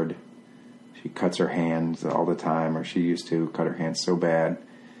hard. She cuts her hands all the time, or she used to cut her hands so bad.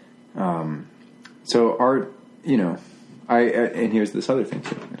 So art, you know, and here's this other thing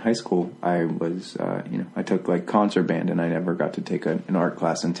too. In high school, I was, I took like concert band, and I never got to take an art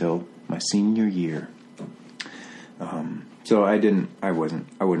class until my senior year. So I wouldn't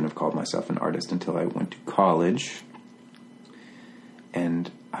have called myself an artist until I went to college, and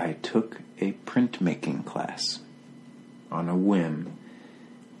I took a printmaking class on a whim,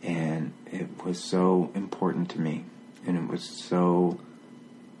 and it was so important to me, and it was so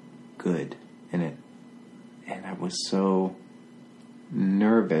good, and I was so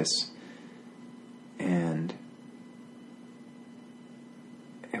nervous, and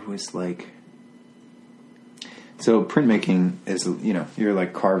it was like, so printmaking is, you know, you're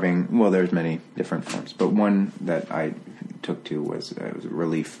like carving, well, there's many different forms, but one that I took to was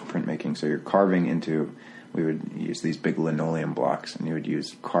relief printmaking. So you're carving into, we would use these big linoleum blocks, and you would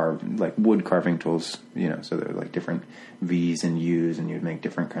use like wood carving tools, you know, so there were like different V's and U's, and you'd make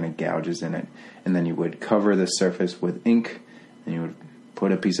different kind of gouges in it, and then you would cover the surface with ink, and you would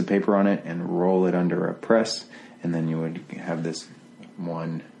put a piece of paper on it and roll it under a press, and then you would have this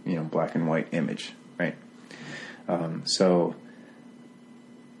one, you know, black and white image, right? So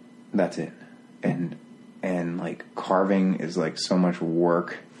that's it. And like carving is like so much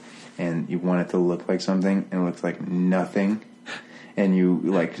work, and you want it to look like something, and it looks like nothing, and you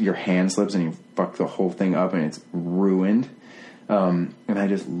like your hand slips and you fuck the whole thing up, and it's ruined. And I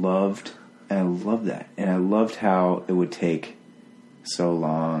just loved that, and I loved how it would take so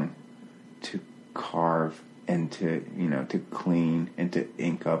long to carve and to, you know, to clean and to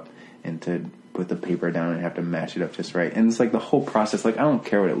ink up and to put the paper down and have to match it up just right. And it's like the whole process, like I don't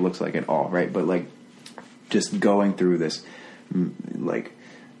care what it looks like at all, right? But like just going through this like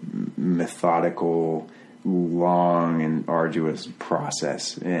methodical, long and arduous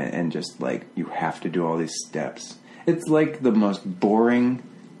process, and just like you have to do all these steps. It's like the most boring,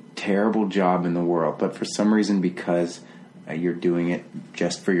 terrible job in the world, but for some reason, because you're doing it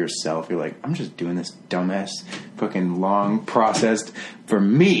just for yourself, you're like, I'm just doing this dumbass fucking long process for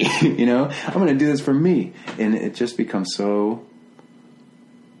me. You know, I'm going to do this for me. And it just becomes so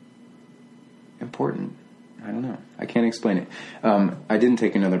important. I don't know. I can't explain it. I didn't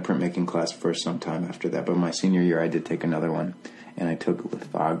take another printmaking class for some time after that, but my senior year I did take another one, and I took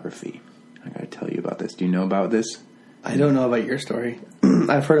lithography. I got to tell you about this. Do you know about this? I don't know about your story.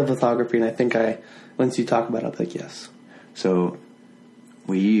 I've heard of lithography, and I think once you talk about it, I'll be like, yes. So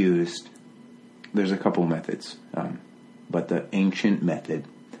there's a couple methods, but the ancient method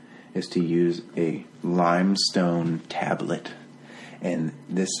is to use a limestone tablet, and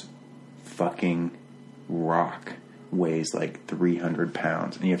this fucking rock weighs like 300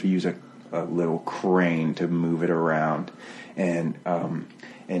 pounds, and you have to use a little crane to move it around, and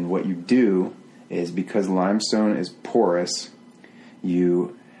what you do is, because limestone is porous,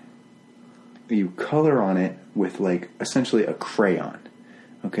 you color on it with like essentially a crayon.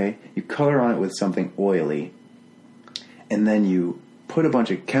 Okay? You color on it with something oily, and then you put a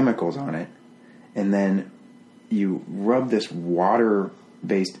bunch of chemicals on it, and then you rub this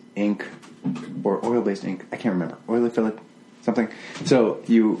water-based ink or oil-based ink. I can't remember. Oily something. So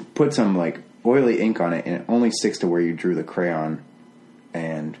you put some like oily ink on it, and it only sticks to where you drew the crayon,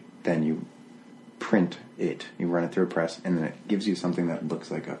 and then you print it. You run it through a press, and then it gives you something that looks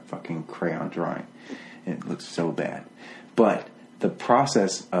like a fucking crayon drawing. And it looks so bad. But the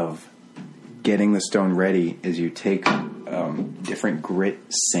process of getting the stone ready is you take different grit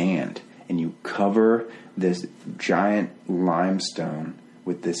sand, and you cover this giant limestone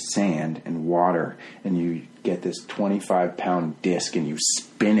with this sand and water, and you get this 25-pound disc, and you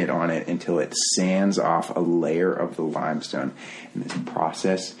spin it on it until it sands off a layer of the limestone. And this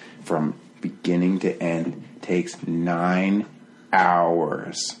process from beginning to end takes 9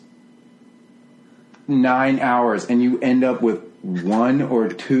 hours. 9 hours, and you end up with 1 or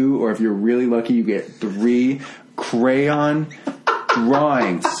 2, or if you're really lucky, you get 3 crayon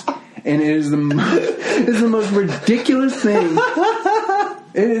drawings. And it is the most ridiculous thing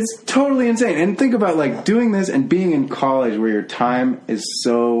It is totally insane. And think about like doing this and being in college where your time is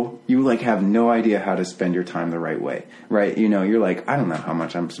so, you like have no idea how to spend your time the right way, right? You know, you're like, I don't know how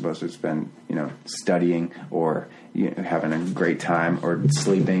much I'm supposed to spend, you know, studying or having a great time or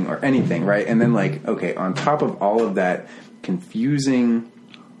sleeping or anything, right? And then like, okay, on top of all of that confusing,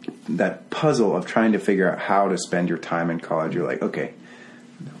 that puzzle of trying to figure out how to spend your time in college, you're like, okay,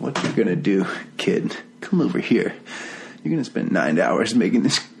 what you gonna do, kid? Come over here. You're going to spend 9 hours making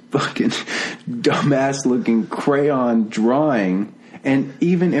this fucking dumbass looking crayon drawing. And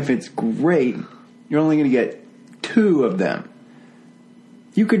even if it's great, you're only going to get 2 of them.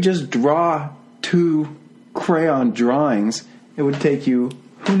 You could just draw 2 crayon drawings. It would take you,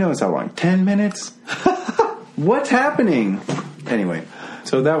 who knows how long, 10 minutes? What's happening? Anyway,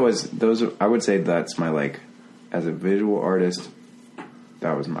 so I would say that's my, like, as a visual artist,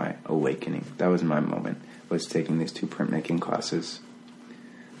 that was my awakening. That was my moment. Was taking these 2 printmaking classes.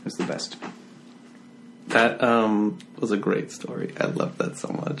 It was the best. That was a great story. I love that so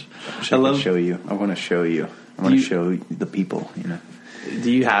much. I want to show you. I want to show you. I want to show the people, you know. Do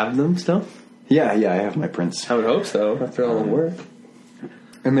you have them still? Yeah, I have my prints. I would hope so, after all the work.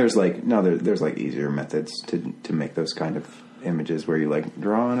 And there's like, there's like easier methods to make those kind of images where you like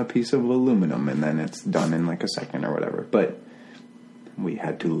draw on a piece of aluminum and then it's done in like a second or whatever. But we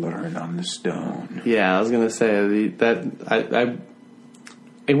had to learn on the stone. Yeah, I was gonna say that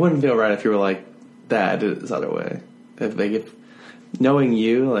it wouldn't feel right if you were like, "Dad, did it this other way." If knowing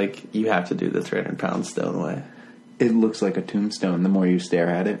you, like you have to do the 300-pound stone way. It looks like a tombstone the more you stare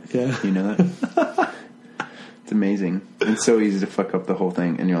at it. Yeah, you know that. It's amazing. It's so easy to fuck up the whole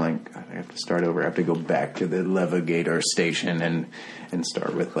thing, and you're like, God, I have to start over. I have to go back to the levigator station and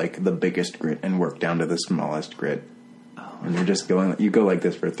start with like the biggest grit and work down to the smallest grit. And you're just you go like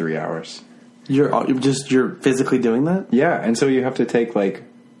this for 3 hours. You're physically doing that? Yeah, and so you have to take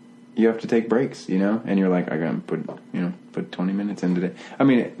breaks, you know? And you're like, I'm going to put 20 minutes into it. I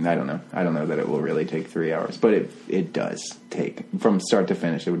mean, I don't know. I don't know that it will really take 3 hours, but it does take, from start to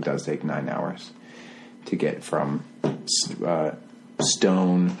finish, it does take 9 hours to get from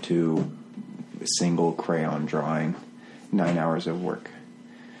stone to single crayon drawing. 9 hours of work.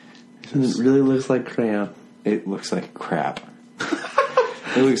 It really looks like crayon. It looks like crap.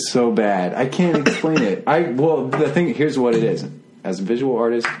 It looks so bad. I can't explain it. Here's what it is. As a visual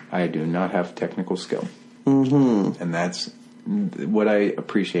artist, I do not have technical skill. Mm-hmm. And that's what I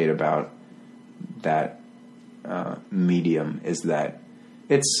appreciate about that medium is that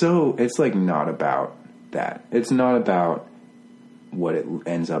it's like not about that. It's not about what it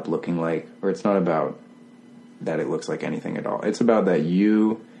ends up looking like, or it's not about that it looks like anything at all. It's about that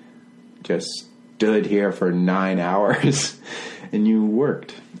you just stood here for 9 hours and you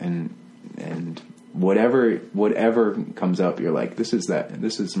worked and whatever comes up, you're like, this is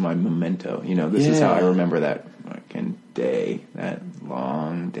my memento, you know, this is how I remember that fucking day, that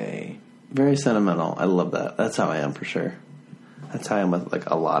long day. Very sentimental. I love that. That's how I am for sure. That's how I am with like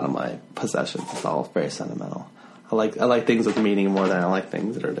a lot of my possessions. It's all very sentimental. I like things with meaning more than I like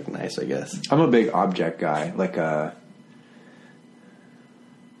things that are like nice, I guess. I'm a big object guy. I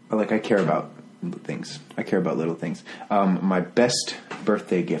care about things. I care about little things. My best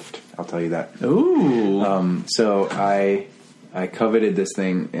birthday gift, I'll tell you that. Ooh. So I coveted this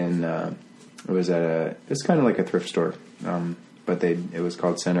thing in, it's kind of like a thrift store. But it was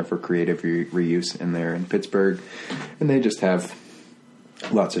called Center for Creative Reuse in there in Pittsburgh. And they just have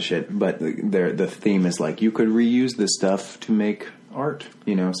lots of shit. But the theme is like, you could reuse this stuff to make art,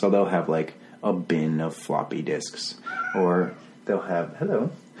 you know? So they'll have like a bin of floppy disks, or they'll have, a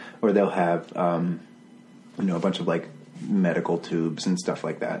bunch of like medical tubes and stuff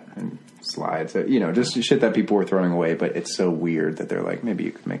like that, and slides, just shit that people were throwing away. But it's so weird that they're like, maybe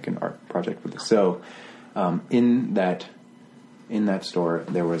you could make an art project with this. So, in that store,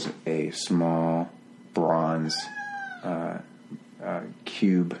 there was a small bronze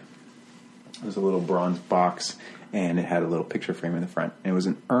cube. It was a little bronze box, and it had a little picture frame in the front. And it was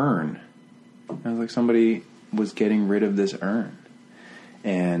an urn. I was like, somebody was getting rid of this urn.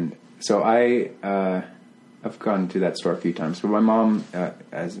 And so I've gone to that store a few times. But my mom,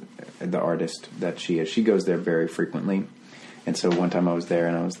 as the artist that she is, she goes there very frequently. And so one time I was there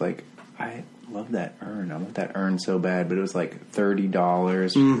and I was like, I love that urn. I want that urn so bad. But it was like $30.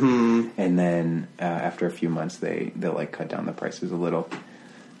 Mm-hmm. And then after a few months, they'll like cut down the prices a little.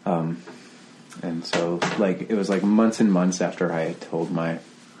 And so like it was like months and months after I had told my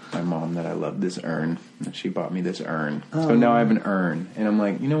mom that I loved this urn, and she bought me this urn. Oh. So now I have an urn, and I'm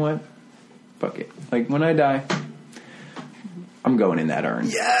like, you know what? Fuck it. Like when I die, I'm going in that urn.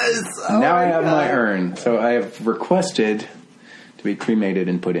 Yes. Now I have my urn. So I have requested to be cremated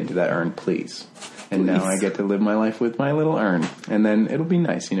and put into that urn, please. And now I get to live my life with my little urn. And then it'll be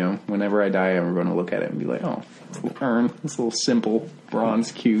nice, whenever I die, everyone will look at it and be like, oh, this little urn, this little simple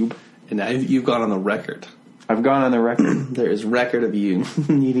bronze cube. And now you've gone on the record. I've gone on the record. There is record of you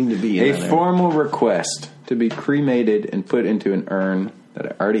needing to be in a formal request to be cremated and put into an urn that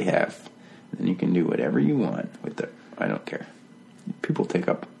I already have. And you can do whatever you want with it. I don't care. People take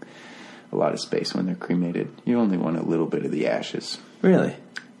up a lot of space when they're cremated. You only want a little bit of the ashes. Really?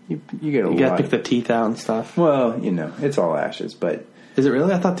 You get a lot. You got to pick the teeth out and stuff? Well, it's all ashes, but... Is it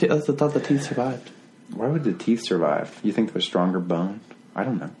really? I thought the teeth survived. Why would the teeth survive? You think they're stronger bone? I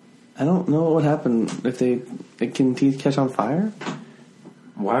don't know. I don't know what would happen if can teeth catch on fire?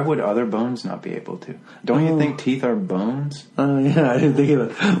 Why would other bones not be able to? Don't you think teeth are bones? Oh yeah, I didn't think of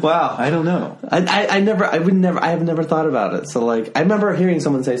it. Wow, I don't know. I have never thought about it. So I remember hearing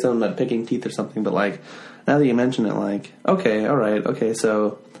someone say something about picking teeth or something, but now that you mention it, okay, all right, okay,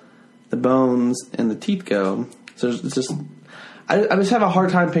 so the bones and the teeth go. So it's just, I just have a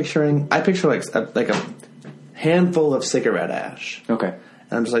hard time picturing. I picture like a handful of cigarette ash. Okay,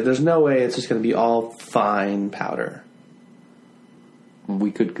 and I'm just like, there's no way it's just going to be all fine powder.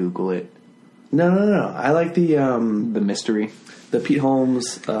 We could Google it. No. I like the mystery. The Pete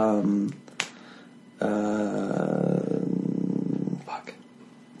Holmes. Fuck.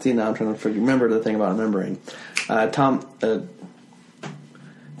 See, now I'm trying to remember the thing about remembering. Tom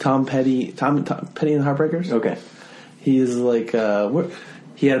Petty and the Heartbreakers. Okay. He's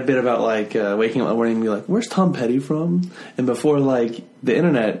he had a bit about waking up in the morning and be like, "Where's Tom Petty from?" And before the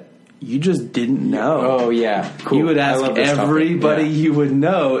internet. You just didn't know. Oh, yeah. Cool. You would ask everybody you would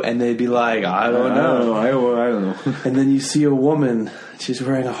know, and they'd be like, I don't know. I don't know. And then you see a woman, she's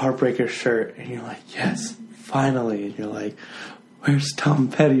wearing a Heartbreaker shirt, and you're like, yes, finally. And you're like, where's Tom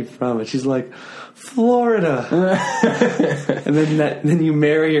Petty from? And she's like, Florida. And then you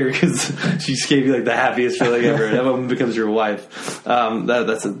marry her because she just gave you the happiest feeling ever. And that woman becomes your wife.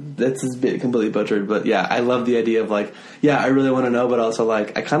 That's a bit completely butchered, but yeah, I love the idea of I really want to know, but also I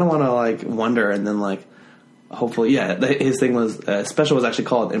kind of want to wonder, and then hopefully, yeah. His thing was special was actually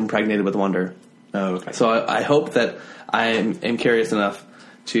called "Impregnated with Wonder." Oh, okay. So I hope that I am curious enough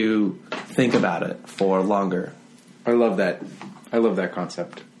to think about it for longer. I love that. I love that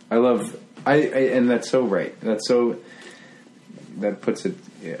concept. And that's so right. That puts a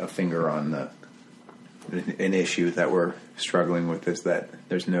finger on an issue that we're struggling with, is that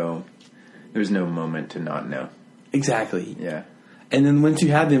there's no moment to not know. Exactly. Yeah. And then once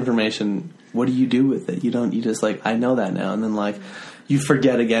you have the information, what do you do with it? You just I know that now, and then you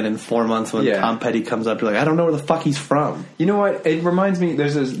forget again in 4 months when Tom Petty comes up. You're like, I don't know where the fuck he's from. You know what? It reminds me.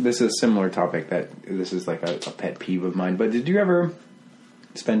 This is a similar topic that this is a pet peeve of mine. But did you ever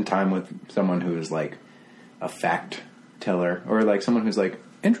spend time with someone who is a fact teller, or someone who's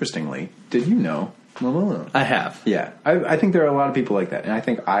interestingly, did you know? I have. Yeah. I think there are a lot of people like that, and I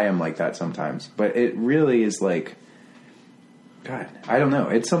think I am like that sometimes. But it really is God, I don't know.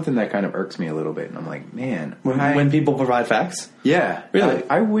 It's something that kind of irks me a little bit, and I'm like, man. When people provide facts? Yeah. Really?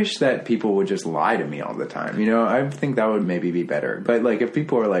 I wish that people would just lie to me all the time. I think that would maybe be better. But if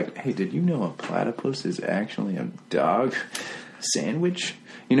people are like, hey, did you know a platypus is actually a dog sandwich?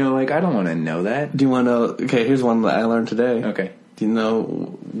 I don't want to know that. Do you want to know? Okay, here's one that I learned today. Okay. Do you know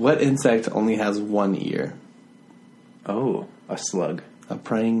what insect only has one ear? Oh, a slug. A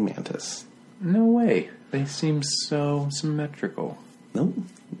praying mantis. No way. They seem so symmetrical. Nope.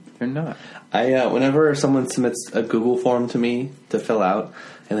 They're not. Whenever someone submits a Google form to me to fill out,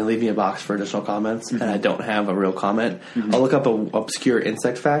 and they leave me a box for additional comments, and I don't have a real comment, I'll look up an obscure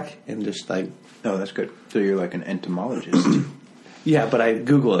insect fact and just Oh, that's good. So you're like an entomologist. Yeah, but I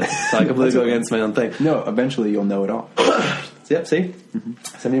Google it, so I completely go against my own thing. No, eventually you'll know it all. Yep, see?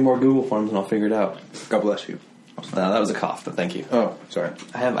 Send me more Google forms and I'll figure it out. God bless you. No, that was a cough, but thank you. Oh, sorry.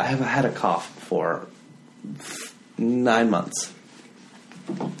 I have had a cough for 9 months.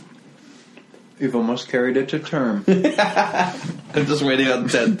 You've almost carried it to term. I'm just waiting on the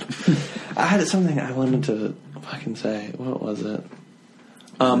 10th. I had something I wanted to fucking say. What was it?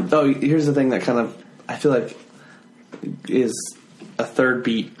 Here's the thing that kind of, I feel like, is a third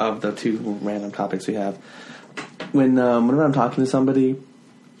beat of the two random topics we have. Whenever I'm talking to somebody,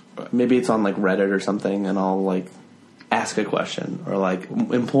 maybe it's on Reddit or something, and I'll ask a question or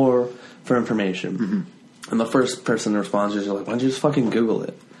implore for information, and the first person that responds is why don't you just fucking Google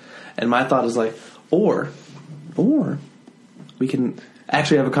it? And my thought is or we can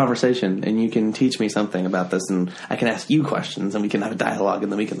actually have a conversation, and you can teach me something about this, and I can ask you questions, and we can have a dialogue,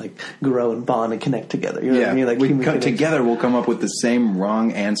 and then we can like grow and bond and connect together. You know what I mean? Like together, we'll come up with the same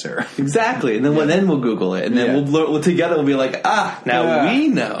wrong answer. Exactly, and then then we'll Google it, and then we'll together we'll be like, now we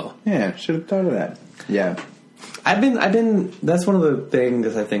know. Yeah, should have thought of that. Yeah, I've been. That's one of the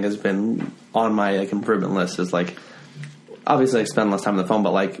things that I think has been on my like improvement list is like. Obviously, I spend less time on the phone,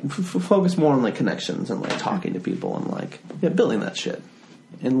 but like focus more on like connections and like talking to people and like building that shit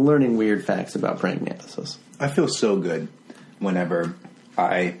and learning weird facts about praying mantises. I feel so good whenever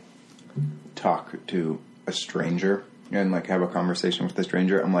I talk to a stranger and like have a conversation with a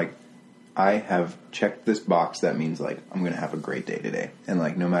stranger. I'm like, I have checked this box. That means like I'm going to have a great day today, and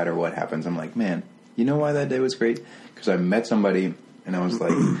like no matter what happens, I'm like, man, you know why that day was great? Because I met somebody and I was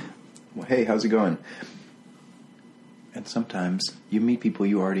like, well, hey, how's it going? And sometimes you meet people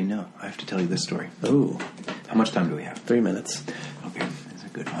you already know. I have to tell you this story. Ooh. How much time do we have? 3 minutes. Okay, that's a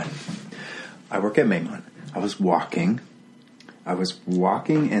good one. I work at Maymont. I was walking,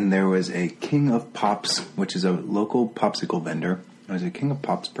 and there was a King of Pops, which is a local popsicle vendor. There was a King of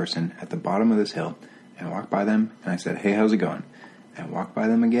Pops person at the bottom of this hill. And I walked by them, and I said, hey, how's it going? And I walked by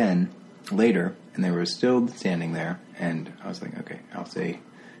them again later, and they were still standing there. And I was like, okay, I'll say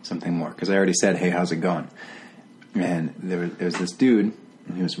something more. Because I already said, hey, how's it going? And there was this dude,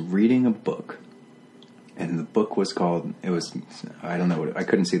 and he was reading a book. And the book was called, I don't know, I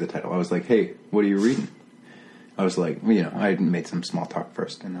couldn't see the title. I was like, hey, what are you reading? I was like, I had made some small talk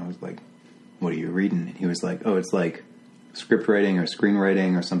first. And I was like, what are you reading? And he was like, oh, it's like script writing or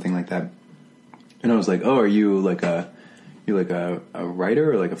screenwriting or something like that. And I was like, oh, are you like a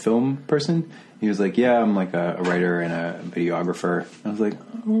writer or like a film person? He was like, yeah, I'm like a writer and a videographer. I was like,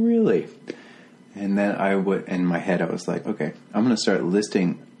 oh, really? And then in my head, I was like, okay, I'm going to start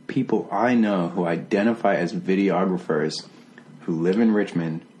listing people I know who identify as videographers who live in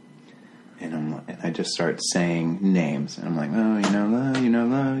Richmond. And I just start saying names. And I'm like, oh, you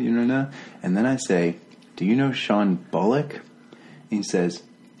know. And then I say, do you know Sean Bullock? And he says,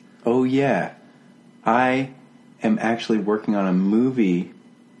 oh, yeah, I am actually working on a movie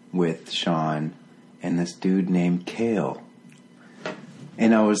with Sean and this dude named Cale.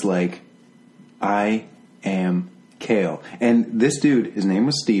 And I was like, I am Cale. And this dude, his name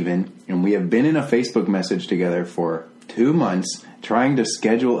was Steven, and we have been in a Facebook message together for 2 months trying to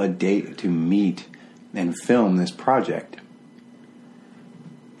schedule a date to meet and film this project.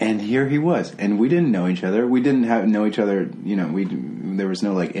 And here he was. And we didn't know each other. We didn't know each other, there was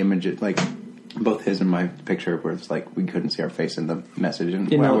no like image, like both his and my picture where it's like we couldn't see our face in the message.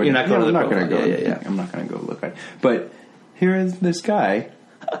 And you're not going to go. Yeah. I'm not going to go look at it. But here is this guy.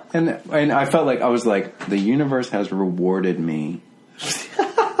 And I felt like I was like, the universe has rewarded me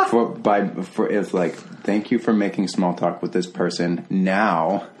it's like, thank you for making small talk with this person.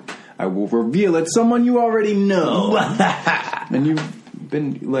 Now I will reveal it's someone you already know. And you've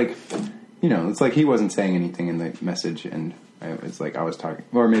been like, it's like he wasn't saying anything in the message, and it's like I was talking,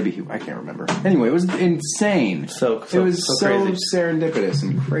 or maybe I can't remember. Anyway, it was insane. It was so crazy. serendipitous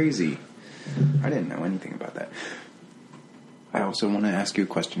and crazy. I didn't know anything about that. I also want to ask you a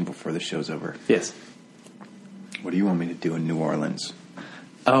question before the show's over. Yes. What do you want me to do in New Orleans?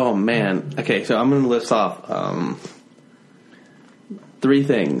 Oh, man. Okay, so I'm going to list off 3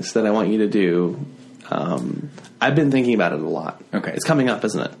 things that I want you to do. I've been thinking about it a lot. Okay. It's coming up,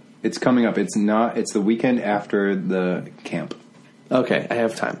 isn't it? It's coming up. It's the weekend after the camp. Okay, I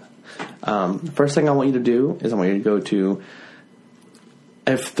have time. First thing I want you to do is I want you to go to...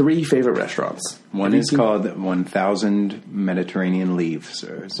 I have 3 favorite restaurants. One is called 1,000 Mediterranean Leaves.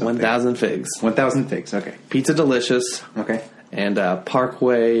 Or 1,000 Figs. 1,000 Figs, okay. Pizza Delicious. Okay. And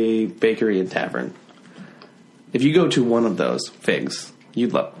Parkway Bakery and Tavern. If you go to one of those, Figs,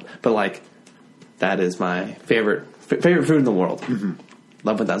 you'd love it. But, like, that is my favorite food in the world. Mm-hmm.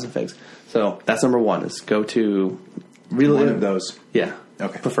 Love 1,000 Figs. So that's number 1 is go to... one of those? Yeah.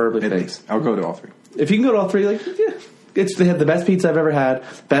 Okay. Preferably At Figs. least. I'll go to all 3. If you can go to all 3, like, yeah. They have the best pizza I've ever had,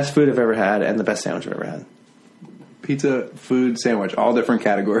 best food I've ever had, and the best sandwich I've ever had. Pizza, food, sandwich, all different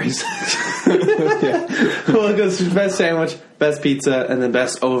categories. Yeah. Well, it goes best sandwich, best pizza, and then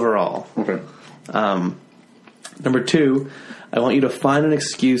best overall. Okay. Number 2, I want you to find an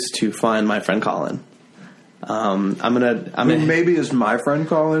excuse to find my friend Colin. Maybe it's my friend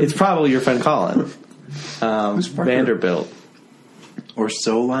Colin. It's probably your friend Colin. Vanderbilt. Or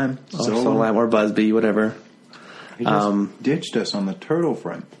Solheim. Or Busby, whatever. He just ditched us on the turtle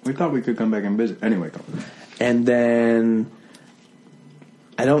front. We thought we could come back and visit. Anyway, go. And then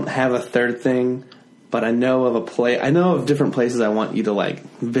I don't have a third thing, but I know of different places I want you to like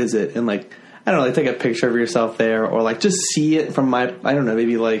visit, and like I don't know, like take a picture of yourself there, or like just see it from my, I don't know,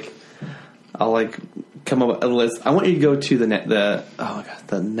 maybe like I'll like come up with a list. I want you to go to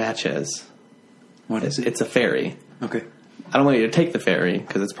the Natchez. What is it? It's a ferry. Okay. I don't want you to take the ferry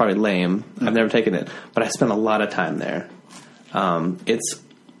because it's probably lame. I've never taken it, but I spent a lot of time there. It's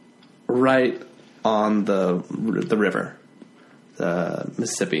right on the river, the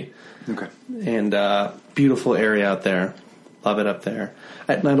Mississippi. Okay. And beautiful area out there. Love it up there.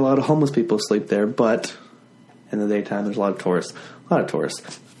 At night, a lot of homeless people sleep there, but in the daytime, there's a lot of tourists.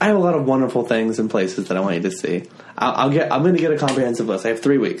 I have a lot of wonderful things and places that I want you to see. I'm going to get a comprehensive list. I have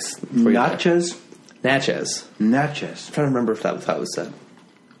 3 weeks. Natchez? Natchez. Natchez. I'm trying to remember if that was how it was said.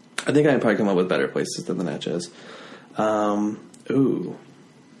 I think I can probably come up with better places than the Natchez.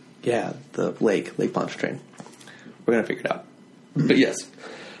 Yeah, the Lake Pontchartrain. We're going to figure it out. But yes,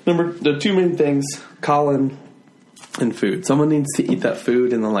 the 2 main things, Colin and food. Someone needs to eat that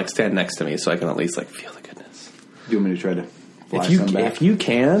food and then like stand next to me so I can at least like feel the goodness. Do you want me to try to fly if you some back?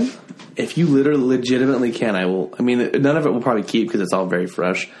 If you literally legitimately can, I will. I mean, none of it will probably keep because it's all very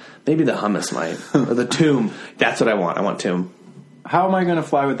fresh. Maybe the hummus might. Or the tomb. That's what I want. I want tomb. How am I going to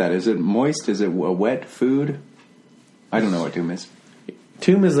fly with that? Is it moist? Is it a wet food? I don't know what tomb is.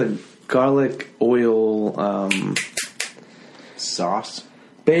 Tomb is a garlic oil Sauce?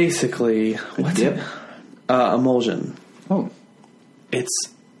 basically. What's Dip? it? Emulsion. Oh, It's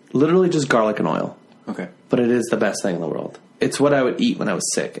literally just garlic and oil. okay. But it is the best thing in the world. It's what I would eat when I was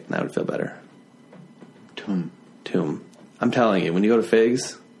sick, and I would feel better. Tomb. Tomb. I'm telling you, when you go to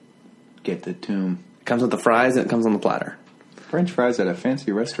Figs, Get the tomb. it comes with the fries and it comes on the platter. French fries at a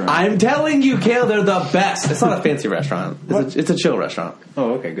fancy restaurant. I'm telling you, Cale, they're the best. It's not a fancy restaurant. It's a chill restaurant.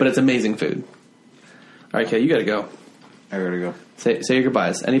 Oh, okay, good. But it's amazing food. All right, Cale, you got to go. I gotta go. Say your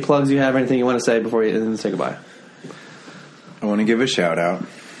goodbyes. Any plugs you have, anything you want to say before you say goodbye? I want to give a shout out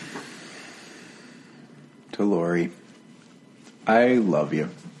to Lori. I love you.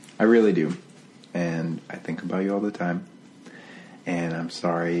 I really do. And I think about you all the time. And I'm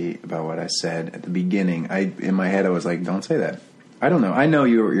sorry about what I said at the beginning. In my head, I was like, don't say that. I don't know. I know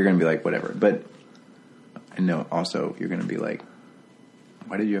you're going to be like, whatever. But I know also you're going to be like,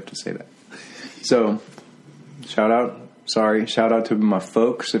 why did you have to say that? So, shout out. Sorry. Shout out to my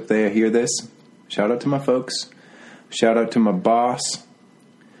folks if they hear this. Shout out to my folks. Shout out to my boss.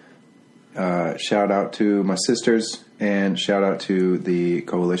 Shout out to my sisters. And shout out to the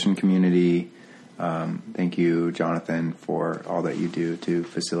coalition community. Thank you, Jonathan, for all that you do to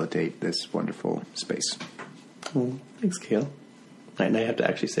facilitate this wonderful space. Thanks, Cale. Now you have to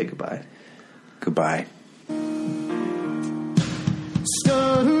actually say goodbye. Goodbye.